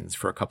opinions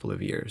for a couple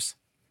of years,"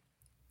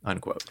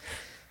 unquote.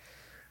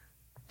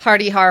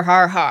 Hardy har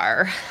har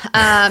har.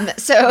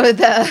 So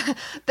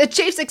the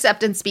chief's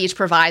acceptance speech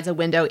provides a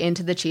window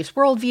into the chief's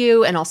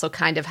worldview and also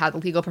kind of how the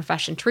legal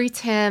profession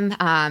treats him,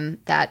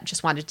 that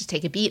just wanted to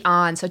take a beat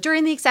on. So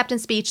during the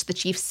acceptance speech, the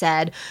chief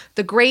said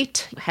the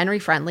great Henry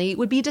Friendly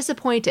would be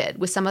disappointed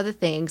with some of the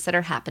things that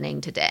are happening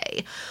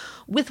today.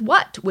 With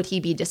what would he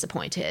be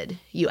disappointed,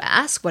 you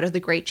ask? What are the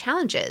great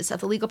challenges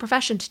of the legal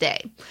profession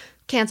today?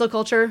 Cancel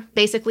culture,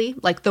 basically,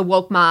 like the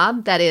woke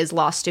mob that is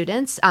law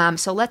students.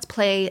 So let's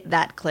play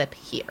that clip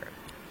here.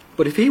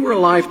 But if he were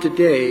alive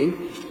today,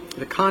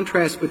 the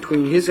contrast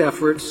between his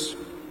efforts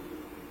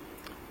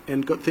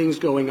and things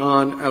going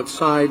on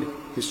outside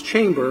his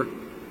chamber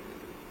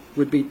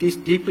would be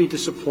deeply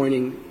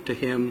disappointing to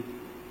him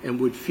and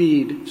would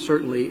feed,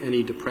 certainly,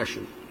 any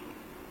depression.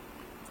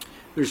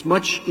 There's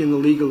much in the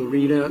legal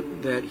arena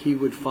that he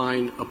would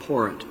find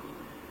abhorrent.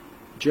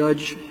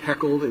 Judge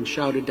heckled and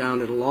shouted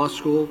down at a law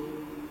school,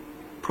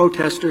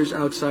 protesters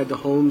outside the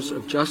homes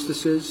of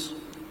justices,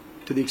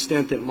 to the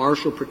extent that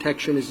martial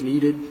protection is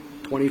needed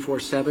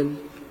 24/7.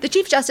 The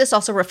Chief Justice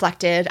also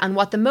reflected on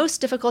what the most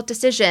difficult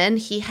decision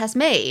he has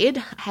made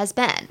has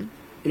been.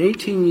 In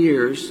 18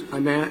 years,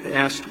 I'm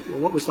asked, well,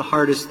 what was the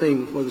hardest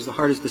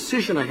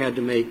decision I had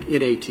to make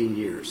in 18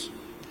 years?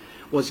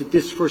 Was it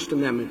this First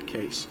Amendment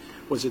case?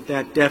 Was it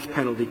that death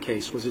penalty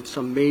case? Was it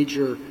some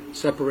major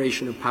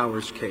separation of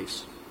powers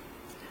case?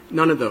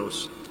 None of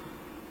those.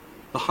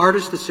 The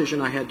hardest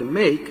decision I had to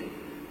make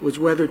was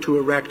whether to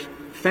erect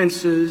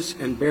fences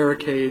and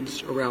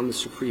barricades around the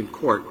Supreme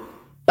Court.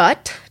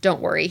 But,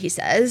 don't worry, he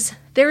says,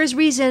 there is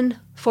reason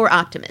for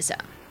optimism.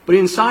 But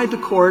inside the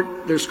court,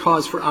 there's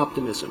cause for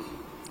optimism.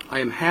 I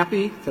am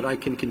happy that I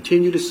can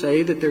continue to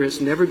say that there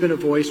has never been a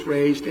voice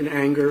raised in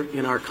anger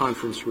in our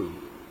conference room.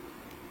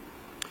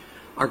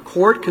 Our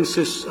court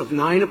consists of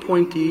 9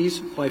 appointees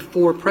by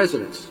 4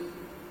 presidents.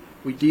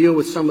 We deal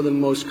with some of the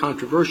most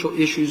controversial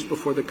issues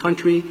before the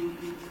country,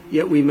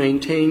 yet we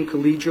maintain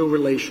collegial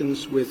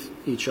relations with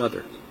each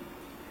other.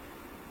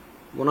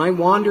 When I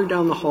wander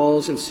down the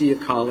halls and see a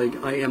colleague,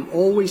 I am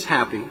always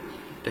happy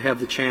to have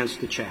the chance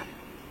to chat.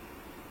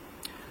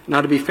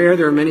 Now, to be fair,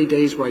 there are many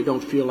days where I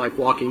don't feel like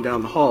walking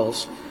down the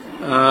halls,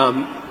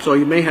 so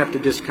you may have to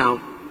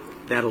discount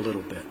that a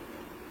little bit.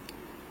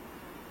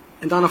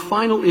 And on a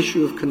final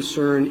issue of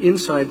concern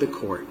inside the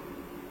court,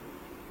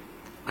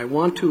 I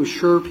want to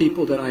assure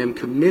people that I am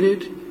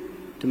committed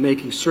to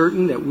making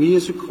certain that we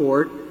as a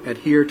court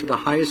adhere to the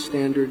highest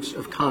standards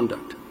of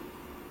conduct.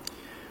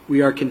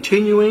 We are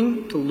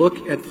continuing to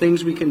look at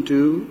things we can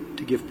do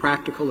to give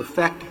practical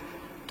effect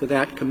to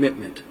that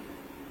commitment.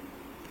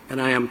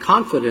 And I am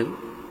confident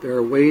there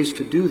are ways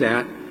to do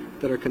that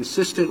that are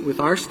consistent with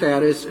our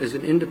status as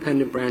an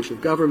independent branch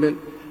of government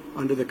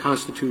under the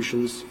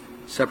Constitution's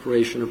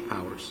separation of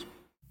powers.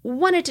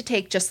 Wanted to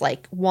take just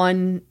like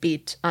one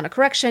beat on a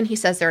correction. He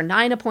says there are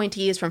 9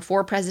 appointees from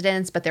 4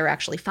 presidents, but there are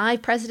actually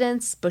 5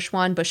 presidents, Bush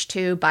 1, Bush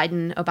 2,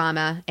 Biden,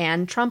 Obama,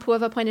 and Trump, who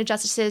have appointed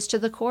justices to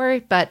the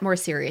court. But more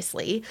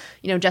seriously,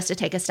 just to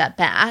take a step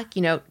back,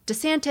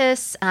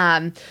 DeSantis,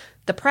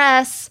 the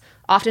press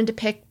often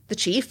depict the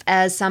chief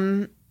as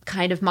some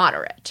kind of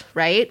moderate,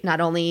 right?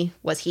 Not only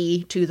was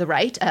he to the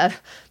right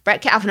of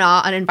Brett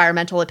Kavanaugh on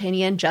environmental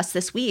opinion just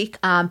this week.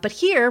 But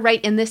here, right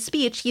in this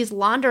speech, he's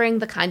laundering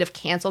the kind of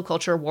cancel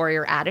culture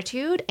warrior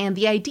attitude and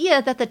the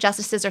idea that the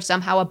justices are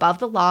somehow above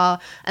the law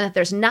and that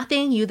there's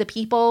nothing you, the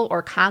people,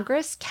 or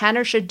Congress can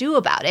or should do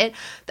about it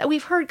that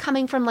we've heard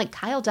coming from like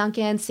Kyle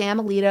Duncan, Sam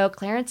Alito,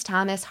 Clarence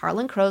Thomas,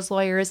 Harlan Crow's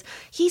lawyers.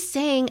 He's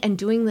saying and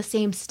doing the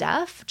same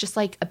stuff, just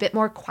like a bit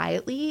more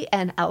quietly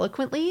and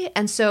eloquently.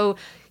 And so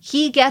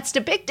he gets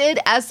depicted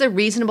as the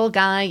reasonable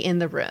guy in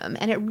the room.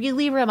 And it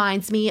really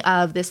reminds me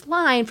of this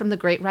line from the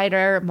great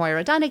writer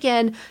Moira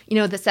Donegan,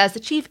 that says the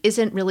chief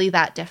isn't really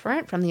that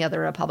different from the other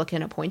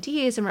Republican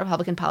appointees and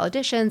Republican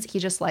politicians. He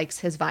just likes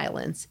his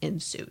violence in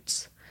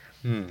suits.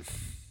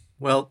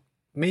 Well,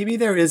 maybe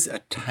there is a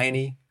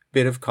tiny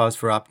bit of cause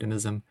for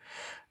optimism.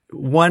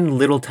 One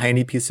little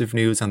tiny piece of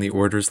news on the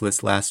orders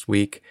list last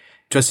week,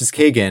 Justice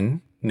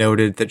Kagan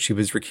noted that she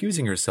was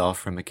recusing herself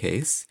from a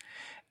case.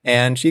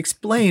 And she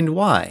explained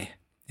why.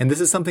 And this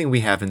is something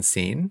we haven't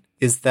seen.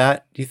 Is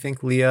that, do you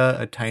think, Leah,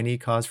 a tiny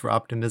cause for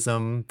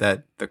optimism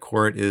that the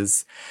court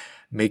is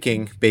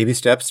making baby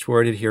steps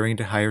toward adhering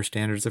to higher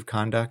standards of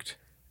conduct?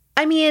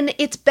 I mean,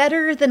 it's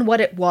better than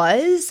what it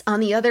was. On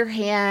the other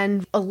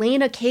hand,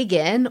 Elena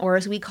Kagan, or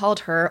as we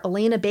called her,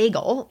 Elena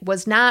Bagel,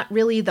 was not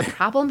really the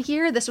problem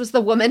here. This was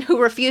the woman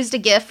who refused a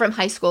gift from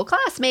high school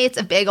classmates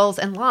of bagels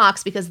and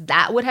lox because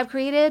that would have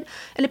created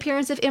an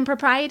appearance of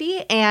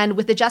impropriety. And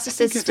with the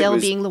justices still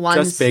being the ones...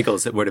 just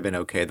bagels, it would have been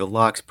okay. The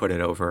lox put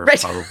it over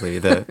probably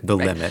the right.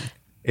 limit.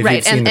 If right,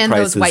 you've seen the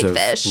prices those white of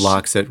fish.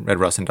 lox at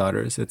Russ and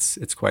Daughters,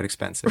 it's quite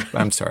expensive.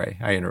 I'm sorry,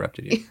 I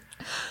interrupted you.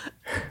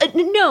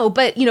 No,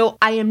 but,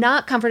 I am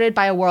not comforted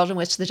by a world in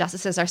which the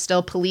justices are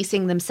still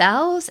policing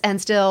themselves and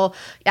still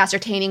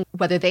ascertaining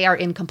whether they are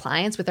in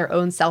compliance with their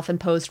own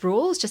self-imposed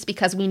rules, just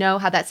because we know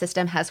how that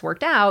system has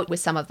worked out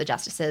with some of the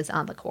justices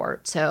on the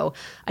court. So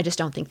I just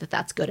don't think that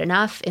that's good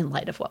enough in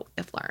light of what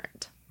we've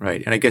learned.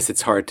 Right. And I guess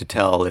it's hard to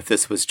tell if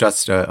this was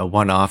just a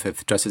one-off,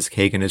 if Justice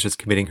Kagan is just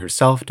committing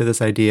herself to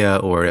this idea,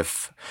 or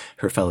if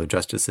her fellow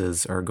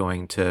justices are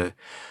going to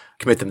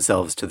commit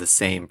themselves to the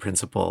same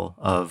principle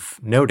of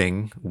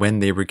noting when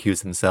they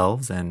recuse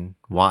themselves and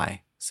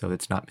why. So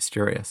it's not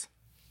mysterious.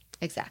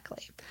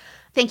 Exactly.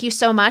 Thank you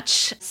so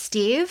much,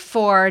 Steve,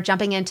 for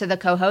jumping into the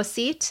co-host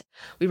seat.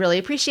 We really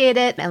appreciate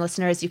it. And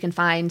listeners, you can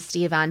find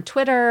Steve on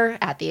Twitter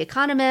at The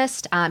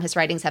Economist. His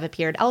writings have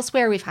appeared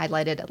elsewhere. We've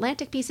highlighted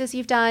Atlantic pieces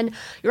you've done.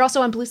 You're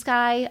also on Blue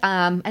Sky.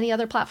 Any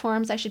other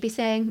platforms I should be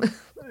saying?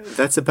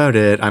 That's about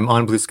it. I'm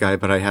on Blue Sky,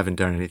 but I haven't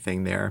done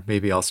anything there.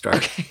 Maybe I'll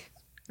start.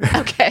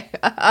 Okay.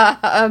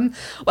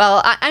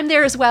 Well, I'm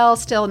there as well.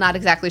 Still not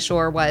exactly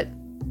sure what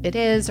it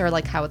is or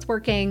like how it's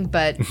working,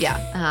 but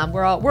yeah,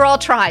 we're all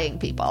trying,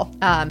 people.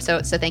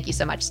 So thank you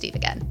so much, Steve,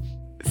 again.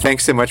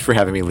 Thanks so much for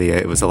having me, Leah.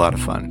 It was a lot of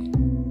fun.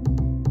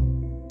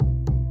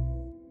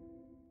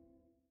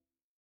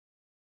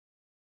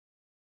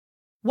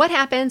 What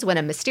happens when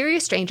a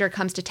mysterious stranger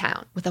comes to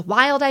town with a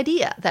wild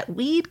idea that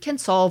weed can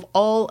solve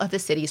all of the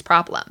city's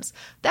problems?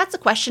 That's a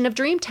question of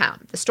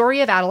Dreamtown, the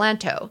story of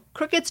Adelanto,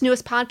 Crooked's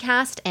newest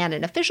podcast, and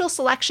an official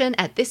selection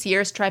at this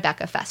year's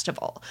Tribeca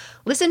Festival.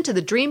 Listen to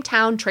the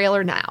Dreamtown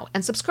trailer now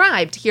and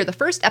subscribe to hear the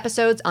first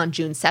episodes on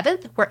June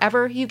 7th,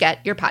 wherever you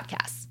get your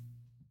podcasts.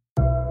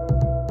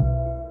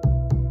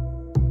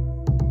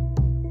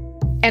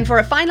 And for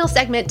a final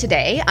segment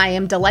today, I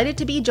am delighted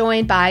to be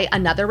joined by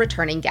another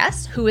returning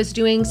guest who is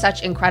doing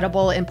such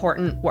incredible,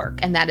 important work,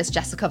 and that is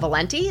Jessica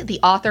Valenti,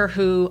 the author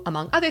who,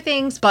 among other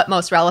things, but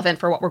most relevant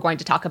for what we're going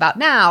to talk about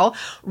now,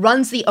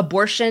 runs the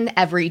Abortion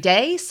Every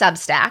Day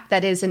Substack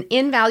that is an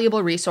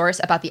invaluable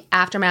resource about the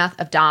aftermath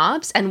of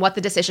Dobbs and what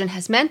the decision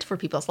has meant for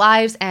people's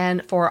lives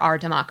and for our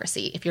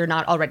democracy. If you're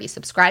not already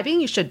subscribing,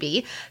 you should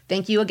be.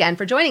 Thank you again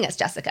for joining us,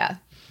 Jessica.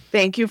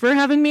 Thank you for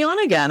having me on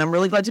again. I'm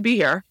really glad to be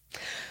here.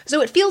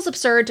 So it feels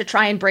absurd to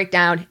try and break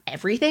down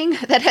everything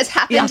that has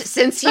happened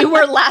since you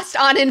were last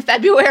on in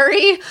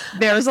February.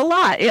 There's a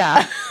lot,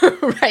 yeah.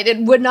 Right.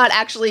 It would not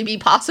actually be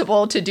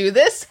possible to do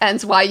this,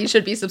 hence why you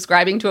should be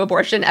subscribing to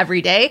Abortion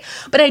Every Day.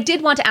 But I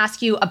did want to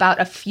ask you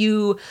about a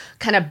few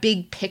kind of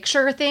big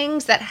picture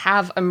things that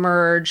have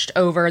emerged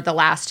over the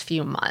last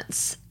few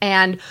months.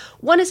 And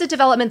one is a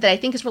development that I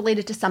think is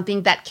related to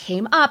something that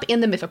came up in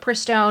the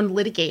mifepristone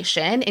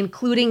litigation,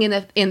 including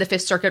in the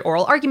Fifth Circuit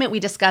oral argument we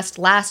discussed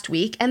last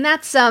week. And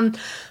that's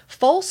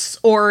false,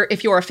 or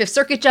if you're a Fifth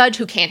Circuit judge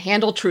who can't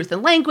handle truth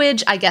in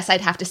language, I guess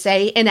I'd have to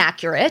say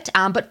inaccurate,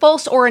 but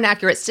false or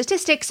inaccurate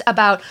statistics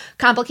about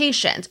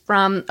complications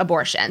from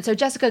abortion. So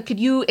Jessica, could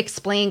you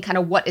explain kind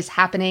of what is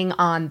happening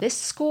on this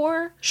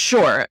score?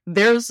 Sure.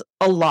 There's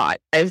a lot.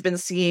 I've been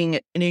seeing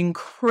an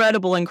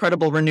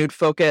incredible renewed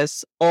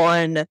focus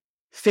on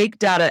fake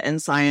data and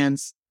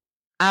science.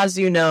 As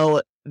you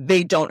know,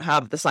 they don't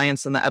have the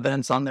science and the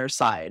evidence on their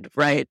side,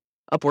 right?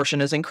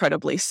 Abortion is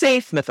incredibly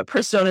safe.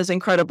 Mifepristone is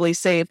incredibly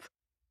safe,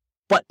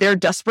 but they're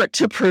desperate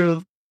to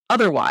prove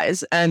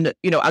otherwise. And,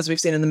 as we've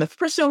seen in the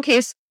mifepristone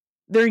case,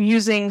 they're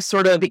using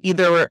sort of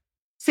either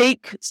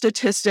fake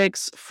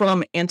statistics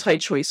from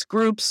anti-choice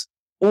groups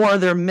or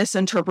they're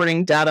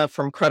misinterpreting data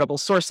from credible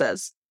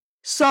sources.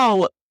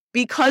 So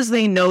because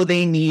they know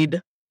they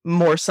need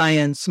more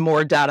science,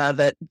 more data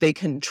that they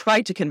can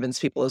try to convince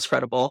people is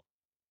credible,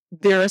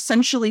 they're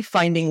essentially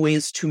finding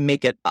ways to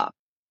make it up.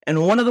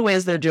 And one of the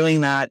ways they're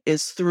doing that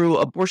is through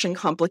abortion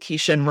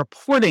complication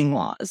reporting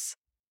laws.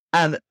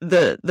 And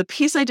the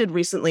piece I did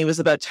recently was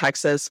about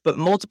Texas, but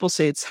multiple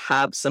states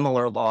have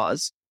similar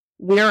laws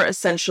where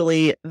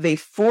essentially they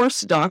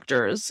force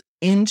doctors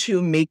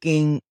into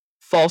making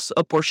false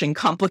abortion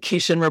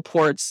complication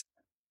reports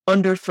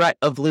under threat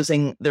of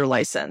losing their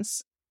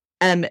license.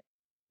 And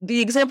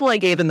the example I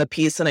gave in the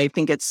piece, and I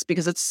think it's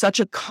because it's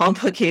such a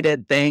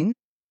complicated thing,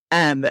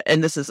 and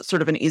this is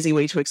sort of an easy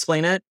way to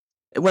explain it.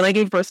 When I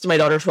gave birth to my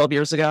daughter 12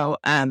 years ago,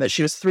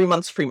 she was 3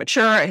 months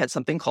premature. I had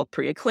something called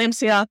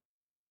preeclampsia.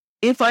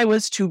 If I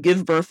was to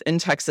give birth in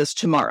Texas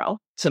tomorrow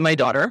to my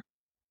daughter,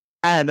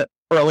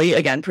 early,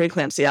 again,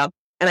 preeclampsia,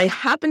 and I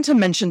happened to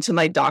mention to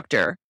my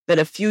doctor that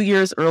a few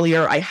years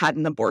earlier I had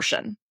an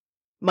abortion,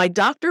 my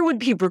doctor would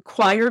be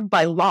required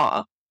by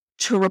law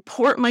to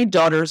report my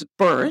daughter's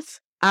birth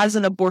as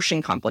an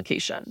abortion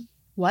complication.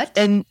 What?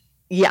 And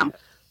yeah.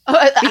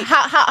 What?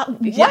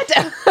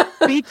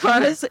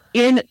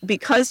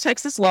 because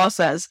Texas law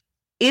says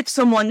if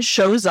someone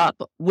shows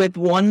up with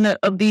one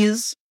of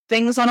these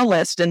things on a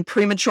list, and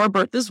premature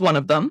birth is one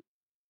of them,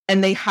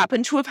 and they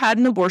happen to have had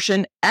an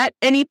abortion at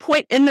any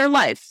point in their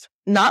life,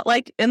 not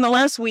like in the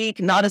last week,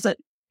 at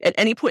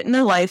any point in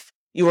their life,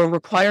 you are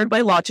required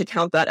by law to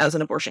count that as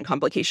an abortion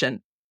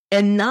complication.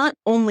 And not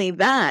only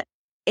that,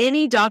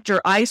 any doctor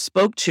I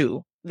spoke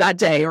to that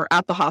day or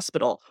at the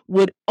hospital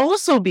would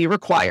also be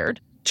required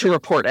to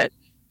report it,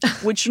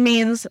 which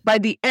means by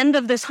the end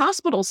of this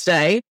hospital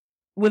stay,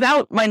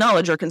 without my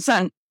knowledge or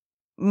consent,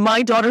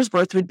 my daughter's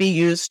birth would be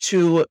used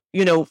to,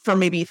 for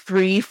maybe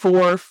 3,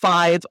 4,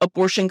 5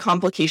 abortion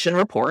complication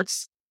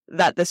reports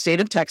that the state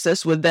of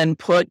Texas would then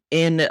put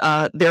in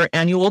their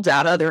annual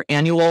data, their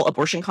annual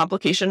abortion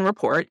complication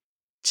report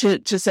to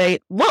say,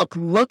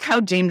 look how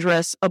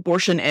dangerous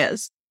abortion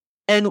is.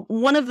 And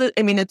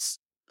it's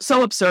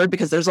so absurd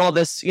because there's all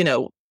this,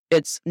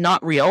 it's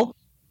not real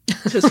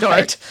to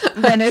start.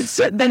 then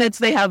it's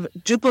they have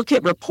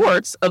duplicate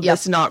reports of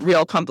this not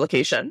real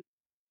complication.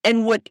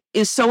 And what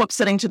is so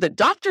upsetting to the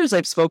doctors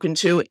I've spoken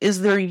to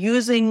is they're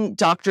using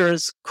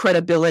doctors'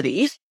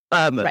 credibility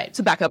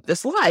to back up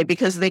this lie,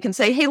 because they can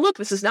say, hey, look,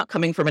 this is not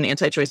coming from an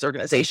anti-choice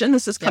organization.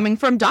 This is coming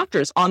from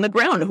doctors on the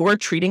ground who are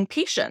treating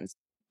patients.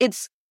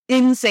 It's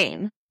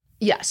insane.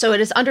 Yeah, so it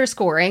is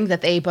underscoring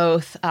that they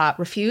both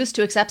refuse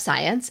to accept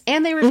science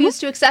and they refuse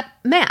to accept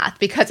math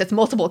because it's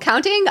multiple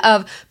counting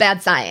of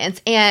bad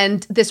science.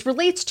 And this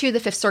relates to the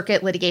Fifth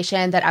Circuit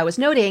litigation that I was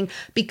noting,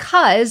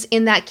 because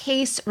in that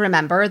case,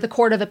 remember, the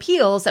Court of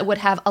Appeals that would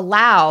have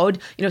allowed,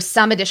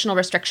 some additional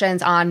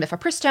restrictions on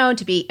mifepristone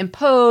to be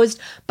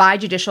imposed by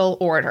judicial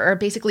order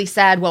basically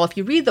said, well, if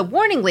you read the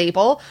warning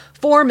label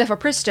for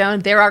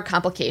mifepristone, there are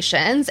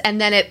complications.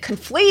 And then it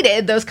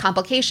conflated those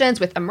complications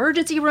with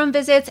emergency room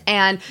visits,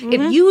 and it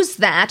used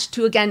that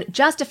to, again,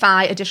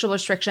 justify additional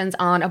restrictions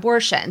on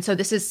abortion. So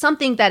this is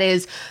something that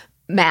is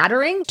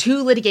mattering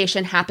to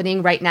litigation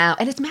happening right now.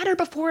 And it's mattered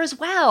before as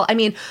well. I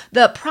mean,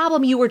 the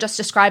problem you were just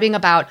describing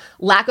about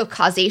lack of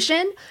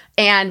causation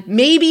and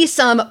maybe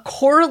some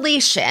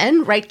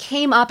correlation,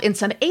 came up in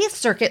some Eighth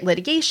Circuit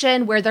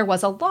litigation where there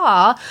was a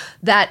law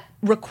that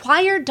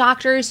required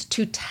doctors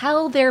to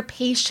tell their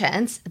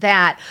patients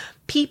that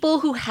people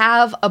who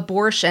have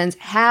abortions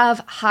have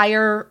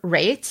higher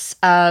rates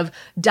of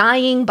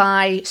dying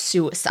by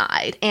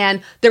suicide.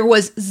 And there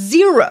was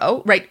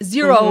zero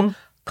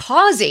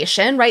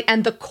causation,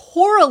 and the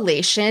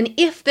correlation,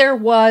 if there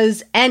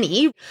was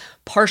any,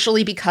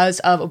 partially because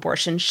of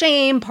abortion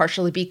shame,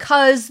 partially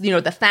because,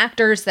 the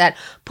factors that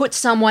put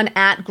someone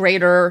at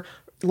greater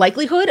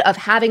likelihood of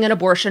having an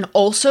abortion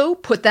also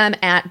put them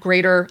at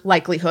greater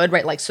likelihood,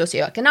 like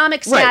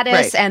socioeconomic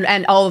status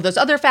and all of those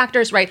other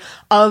factors,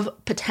 of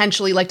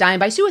potentially dying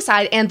by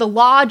suicide. And the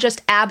law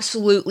just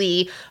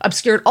absolutely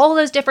obscured all of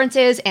those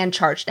differences and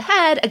charged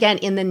ahead, again,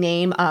 in the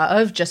name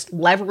of just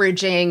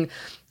leveraging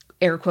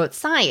air quote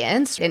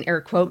science and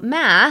air quote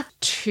math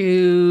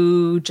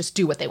to just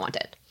do what they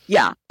wanted.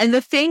 Yeah. And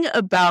the thing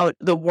about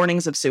the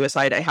warnings of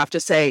suicide, I have to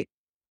say,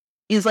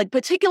 is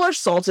particular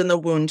salt in the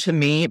wound to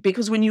me,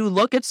 because when you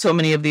look at so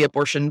many of the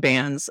abortion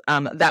bans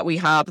that we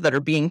have that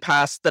are being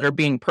passed, that are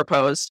being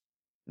proposed,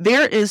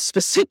 there is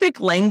specific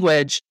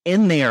language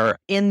in there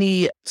in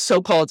the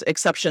so-called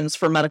exceptions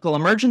for medical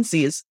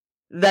emergencies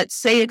that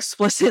say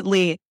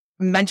explicitly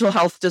mental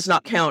health does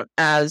not count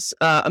as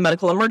a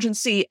medical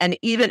emergency. And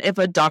even if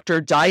a doctor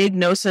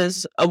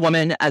diagnoses a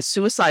woman as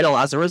suicidal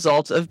as a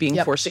result of being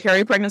forced to carry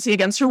a pregnancy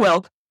against her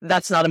will,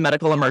 that's not a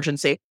medical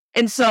emergency.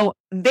 And so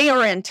they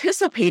are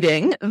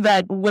anticipating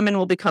that women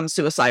will become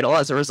suicidal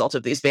as a result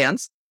of these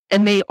bans.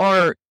 And they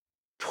are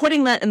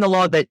putting that in the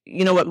law that,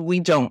 we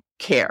don't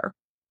care.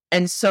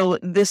 And so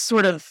this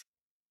sort of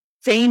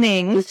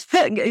feigning,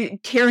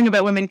 caring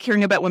about women,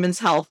 caring about women's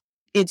health,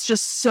 it's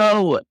just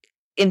so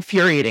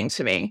infuriating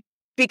to me,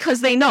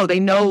 because they know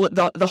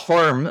the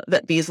harm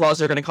that these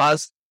laws are going to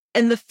cause.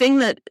 And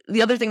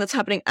the other thing that's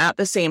happening at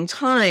the same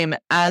time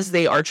as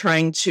they are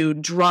trying to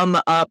drum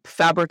up,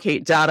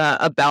 fabricate data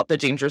about the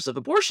dangers of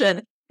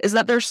abortion is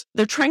that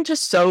they're trying to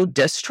sow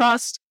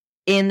distrust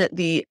in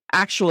the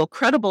actual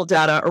credible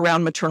data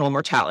around maternal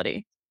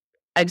mortality.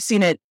 I've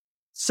seen it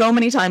so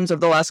many times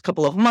over the last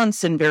couple of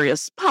months in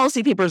various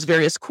policy papers,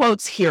 various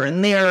quotes here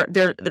and there.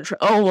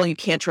 Oh, well, you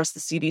can't trust the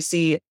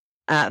CDC,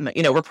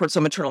 reports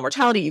on maternal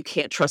mortality. You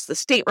can't trust the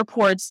state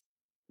reports.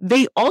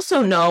 They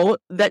also know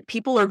that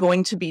people are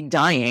going to be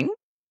dying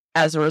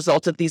as a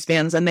result of these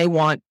bans, and they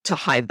want to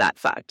hide that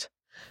fact.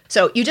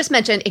 So you just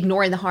mentioned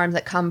ignoring the harm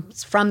that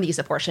comes from these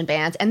abortion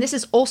bans. And this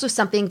is also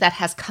something that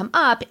has come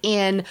up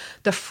in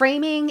the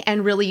framing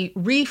and really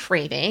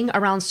reframing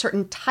around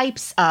certain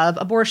types of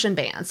abortion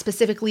bans,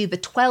 specifically the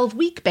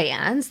 12-week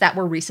bans that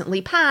were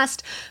recently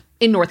passed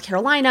in North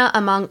Carolina,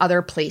 among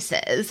other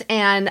places.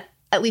 And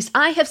at least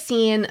I have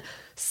seen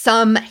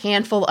some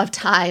handful of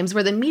times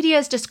where the media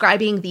is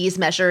describing these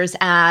measures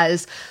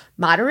as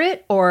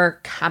moderate or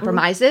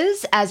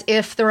compromises, as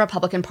if the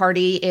Republican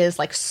Party is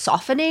like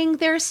softening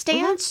their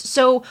stance.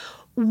 So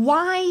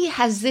why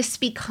has this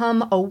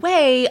become a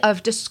way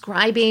of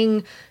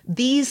describing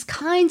these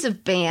kinds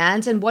of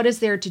bans, and what is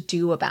there to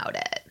do about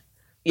it?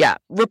 Yeah,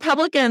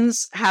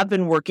 Republicans have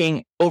been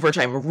working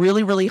overtime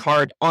really, really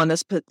hard on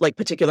this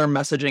particular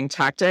messaging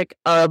tactic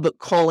of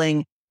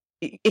calling,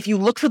 if you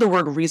look for the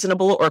word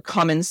reasonable or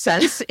common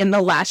sense in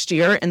the last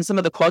year in some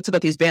of the quotes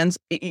about these bans,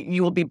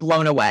 you will be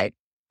blown away.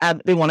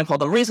 They want to call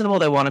them reasonable.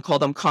 They want to call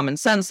them common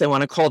sense. They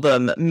want to call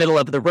them middle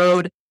of the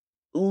road,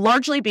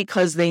 largely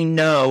because they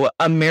know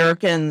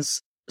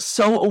Americans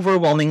so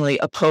overwhelmingly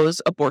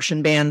oppose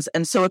abortion bans.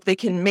 And so if they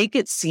can make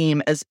it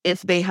seem as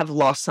if they have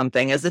lost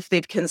something, as if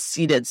they've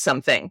conceded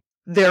something,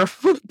 they're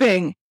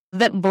hoping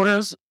that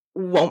voters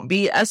won't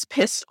be as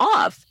pissed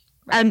off.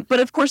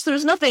 But of course,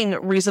 there's nothing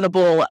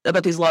reasonable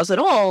about these laws at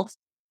all.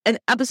 And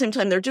at the same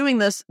time they're doing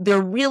this, they're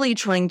really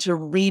trying to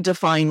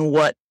redefine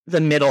what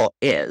the middle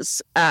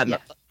is. A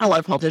lot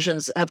of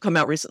politicians have come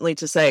out recently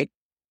to say,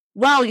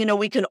 well,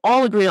 we can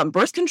all agree on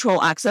birth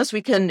control access.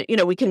 We can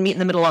meet in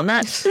the middle on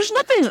that. There's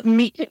nothing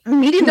meeting in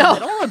the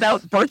middle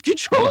about birth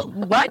control.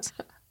 What?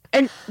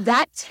 And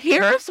that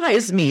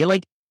terrifies me.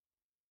 Like,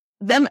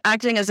 them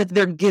acting as if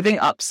they're giving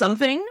up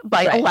something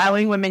by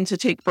allowing women to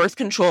take birth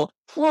control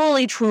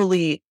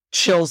truly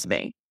chills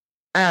me.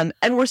 And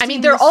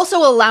they're also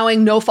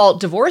allowing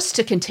no-fault divorce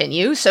to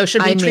continue. So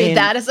should we treat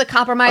that as a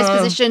compromise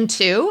position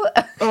too?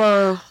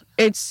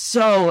 It's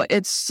so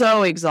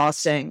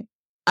exhausting.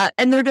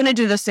 And they're going to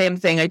do the same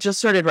thing. I just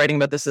started writing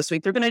about this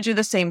week. They're going to do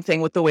the same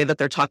thing with the way that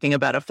they're talking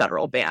about a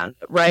federal ban,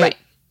 right?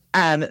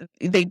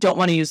 They don't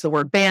want to use the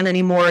word ban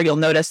anymore. You'll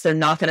notice they're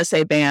not going to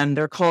say ban.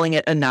 They're calling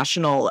it a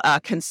national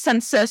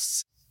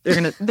consensus.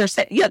 They're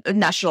saying, a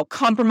national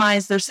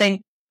compromise. They're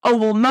saying, oh,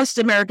 well, most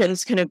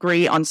Americans can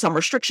agree on some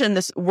restriction.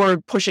 We're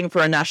pushing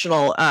for a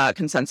national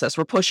consensus.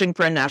 We're pushing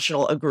for a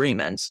national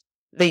agreement.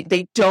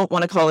 They don't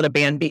want to call it a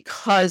ban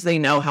because they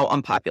know how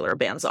unpopular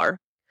bans are.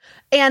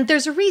 And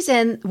there's a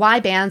reason why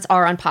bans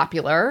are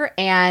unpopular.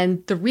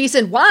 And the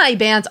reason why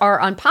bans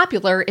are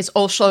unpopular is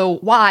also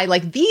why,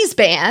 these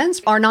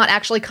bans are not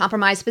actually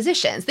compromise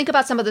positions. Think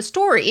about some of the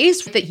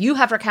stories that you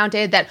have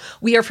recounted that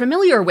we are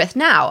familiar with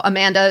now.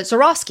 Amanda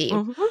Zurawski.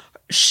 Mm-hmm.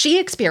 She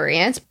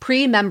experienced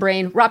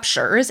pre-membrane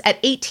ruptures at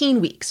 18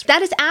 weeks.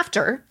 That is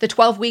after the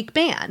 12-week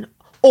ban.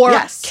 Or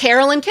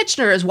Carolyn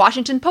Kitchener's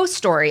Washington Post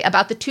story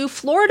about the two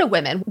Florida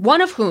women,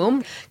 one of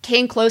whom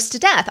came close to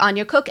death,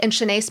 Anya Cook and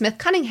Shanae Smith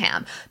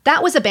Cunningham.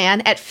 That was a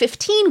ban at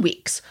 15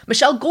 weeks.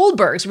 Michelle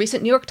Goldberg's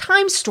recent New York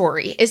Times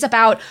story is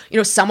about,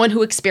 someone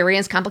who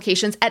experienced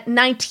complications at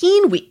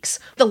 19 weeks.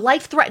 The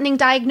life-threatening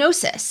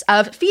diagnosis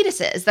of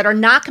fetuses that are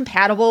not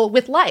compatible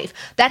with life.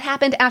 That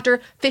happened after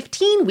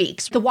 15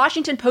 weeks. The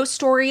Washington Post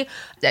story,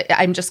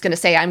 I'm just going to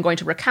say I'm going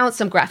to recount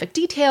some graphic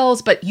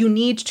details, but you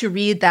need to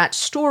read that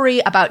story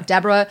about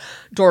Deborah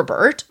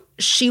Dorbert.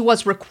 She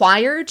was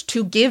required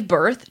to give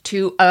birth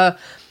to a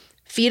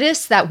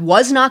fetus that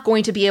was not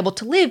going to be able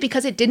to live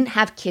because it didn't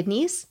have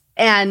kidneys.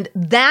 And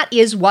that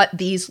is what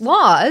these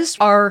laws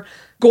are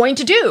going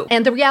to do.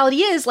 And the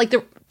reality is,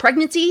 the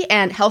pregnancy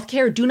and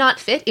healthcare do not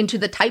fit into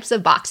the types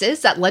of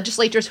boxes that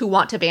legislators who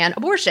want to ban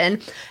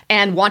abortion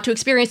and want to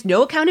experience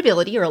no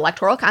accountability or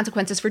electoral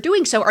consequences for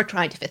doing so are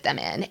trying to fit them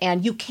in.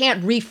 And you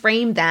can't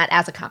reframe that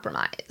as a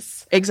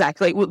compromise.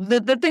 Exactly. Well,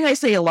 the thing I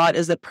say a lot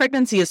is that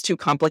pregnancy is too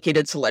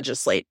complicated to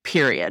legislate,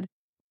 period.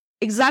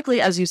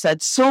 Exactly as you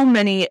said, so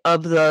many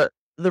of the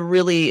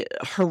really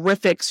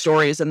horrific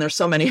stories, and there's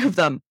so many of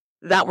them,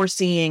 that we're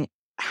seeing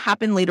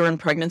happen later in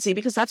pregnancy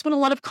because that's when a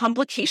lot of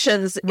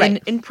complications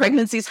in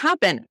pregnancies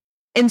happen.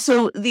 And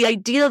so the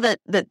idea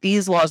that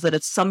these laws, that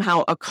it's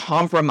somehow a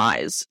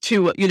compromise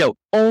to,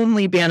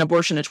 only ban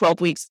abortion at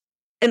 12 weeks.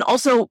 And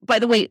also, by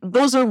the way,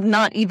 those are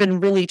not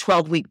even really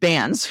 12-week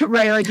bans,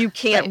 right? You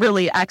can't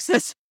really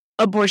access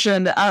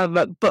abortion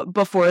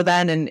before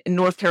then. And in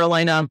North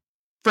Carolina,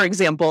 for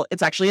example,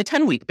 it's actually a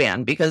 10-week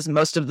ban because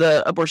most of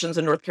the abortions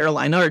in North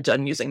Carolina are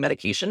done using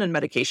medication, and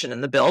medication in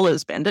the bill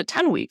is banned at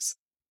 10 weeks.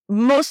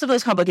 most of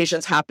those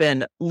complications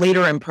happen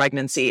later in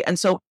pregnancy. And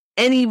so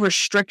any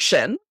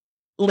restriction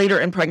later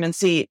in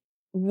pregnancy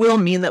will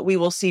mean that we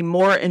will see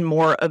more and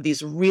more of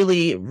these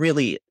really,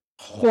 really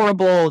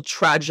horrible,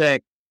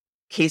 tragic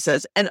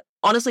cases. And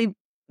honestly,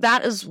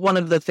 that is one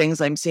of the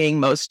things I'm seeing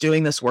most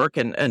doing this work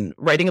and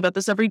writing about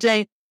this every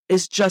day,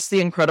 is just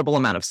the incredible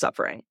amount of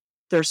suffering.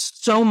 There's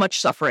so much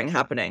suffering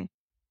happening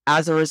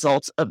as a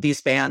result of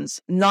these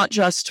bans, not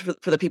just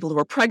for the people who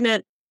are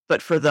pregnant,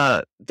 but for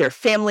their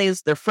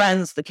families, their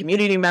friends, the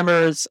community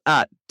members,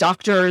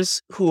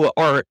 doctors who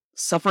are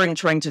suffering,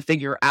 trying to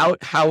figure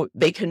out how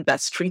they can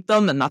best treat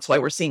them. And that's why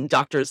we're seeing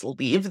doctors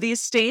leave these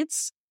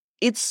states.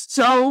 It's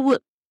so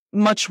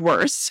much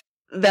worse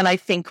than I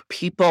think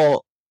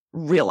people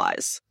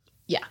realize.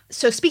 Yeah.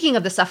 So speaking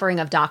of the suffering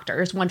of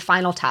doctors, one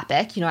final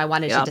topic, I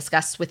wanted to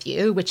discuss with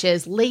you, which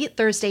is late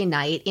Thursday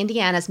night,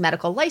 Indiana's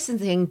medical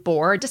licensing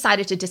board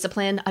decided to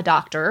discipline a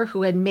doctor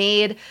who had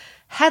made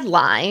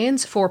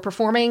headlines for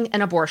performing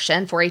an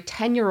abortion for a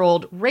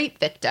 10-year-old rape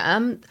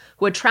victim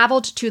who had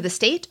traveled to the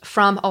state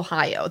from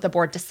Ohio. The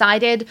board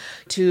decided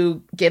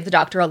to give the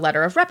doctor a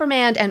letter of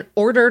reprimand and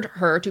ordered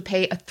her to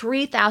pay a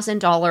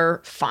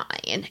 $3,000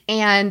 fine.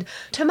 And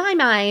to my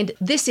mind,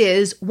 this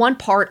is one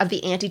part of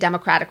the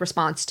anti-democratic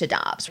response to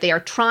Dobbs. They are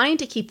trying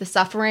to keep the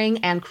suffering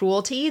and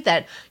cruelty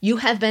that you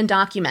have been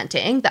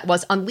documenting that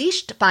was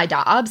unleashed by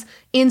Dobbs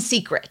in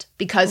secret,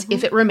 because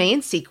if it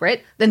remains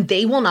secret, then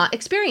they will not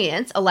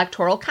experience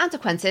electoral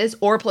consequences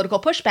or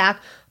political pushback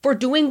for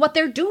doing what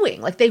they're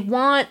doing. Like, they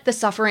want the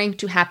suffering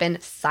to happen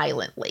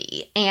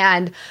silently.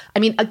 And I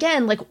mean,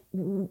 again, like,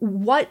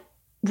 what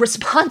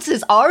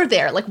responses are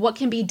there? Like, what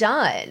can be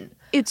done?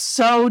 It's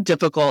so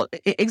difficult.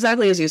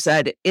 Exactly as you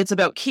said, it's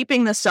about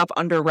keeping this stuff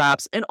under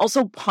wraps and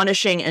also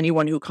punishing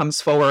anyone who comes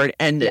forward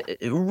and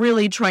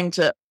really trying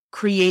to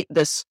create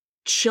this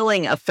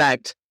chilling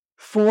effect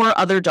for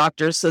other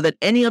doctors so that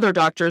any other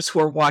doctors who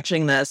are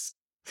watching this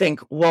think,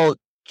 well,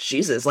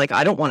 Jesus, like,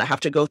 I don't want to have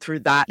to go through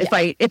that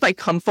if I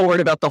come forward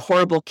about the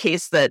horrible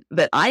case that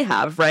I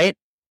have, right?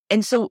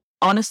 And so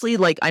honestly,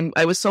 like,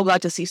 I was so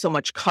glad to see so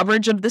much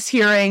coverage of this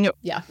hearing.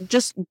 Yeah.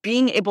 Just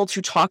being able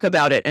to talk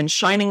about it and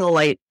shining a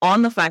light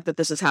on the fact that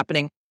this is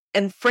happening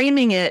and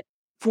framing it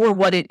for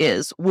what it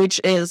is, which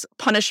is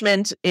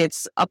punishment.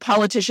 It's a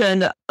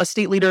politician, a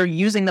state leader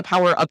using the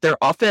power of their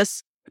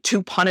office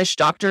to punish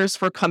doctors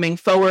for coming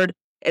forward,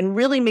 and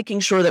really making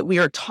sure that we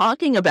are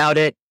talking about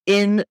it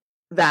in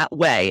that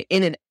way,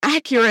 in an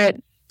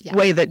accurate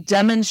way that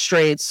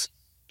demonstrates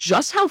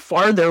just how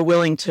far they're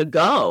willing to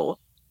go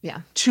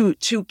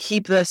to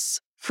keep this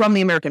from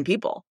the American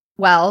people.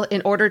 Well,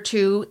 in order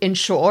to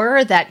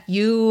ensure that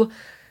you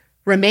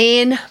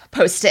remain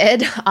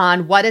posted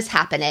on what is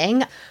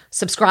happening,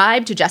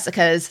 subscribe to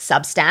Jessica's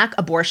Substack,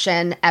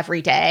 Abortion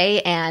Every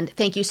Day. And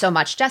thank you so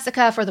much,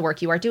 Jessica, for the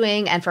work you are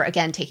doing and for,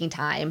 again, taking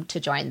time to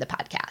join the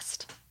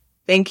podcast.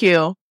 Thank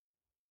you.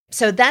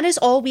 So that is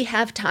all we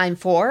have time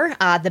for.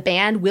 The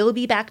band will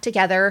be back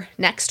together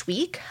next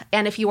week.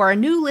 And if you are a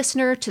new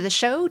listener to the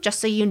show,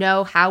 just so you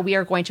know how we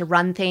are going to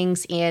run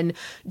things in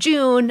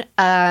June,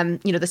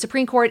 the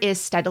Supreme Court is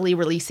steadily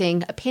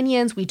releasing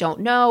opinions. We don't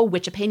know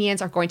which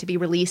opinions are going to be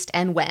released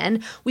and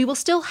when. We will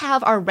still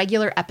have our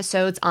regular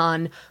episodes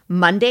on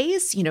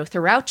Mondays,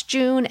 throughout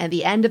June and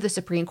the end of the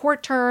Supreme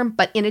Court term.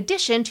 But in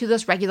addition to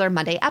those regular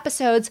Monday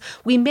episodes,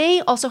 we may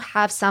also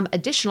have some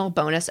additional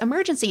bonus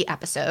emergency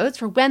episodes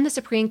for when the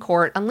Supreme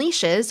Court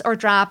unleashes or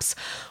drops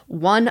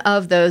one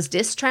of those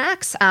diss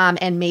tracks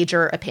and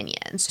major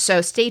opinions. So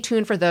stay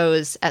tuned for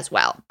those as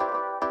well.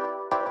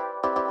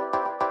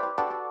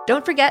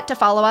 Don't forget to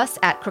follow us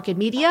at Crooked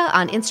Media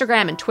on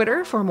Instagram and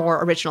Twitter for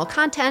more original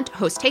content,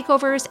 host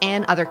takeovers,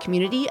 and other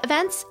community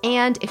events.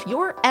 And if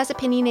you're as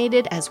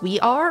opinionated as we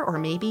are, or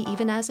maybe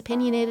even as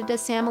opinionated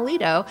as Sam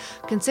Alito,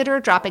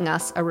 consider dropping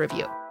us a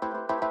review.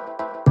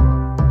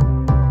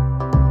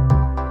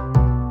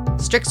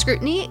 Strict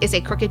Scrutiny is a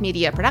Crooked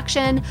Media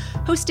production,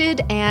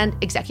 hosted and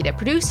executive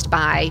produced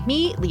by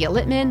me, Leah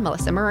Littman,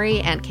 Melissa Murray,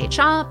 and Kate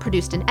Shaw,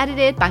 produced and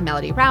edited by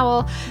Melody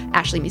Rowell.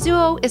 Ashley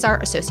Mizuo is our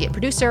associate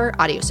producer,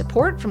 audio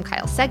support from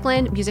Kyle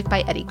Seglin, music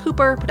by Eddie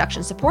Cooper,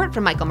 production support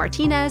from Michael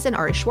Martinez and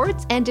Ari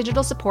Schwartz, and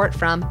digital support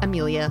from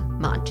Amelia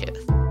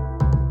Montooth.